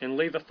and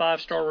leave a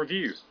 5-star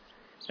review.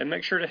 And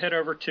make sure to head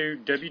over to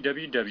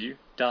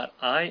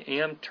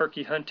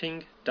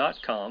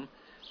www.iamturkeyhunting.com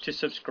to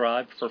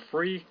subscribe for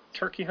free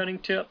turkey hunting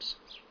tips,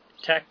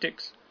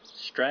 tactics,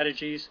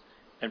 strategies,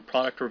 and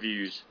product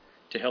reviews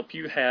to help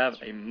you have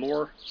a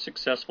more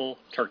successful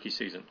turkey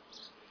season.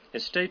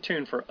 And stay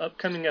tuned for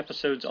upcoming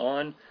episodes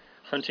on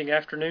hunting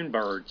afternoon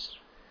birds,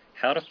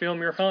 how to film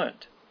your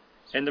hunt,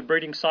 and the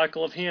breeding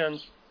cycle of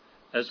hens,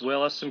 as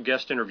well as some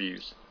guest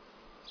interviews.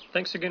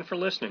 Thanks again for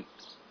listening.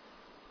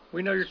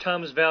 We know your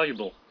time is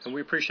valuable, and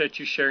we appreciate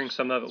you sharing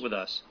some of it with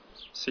us.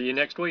 See you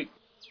next week.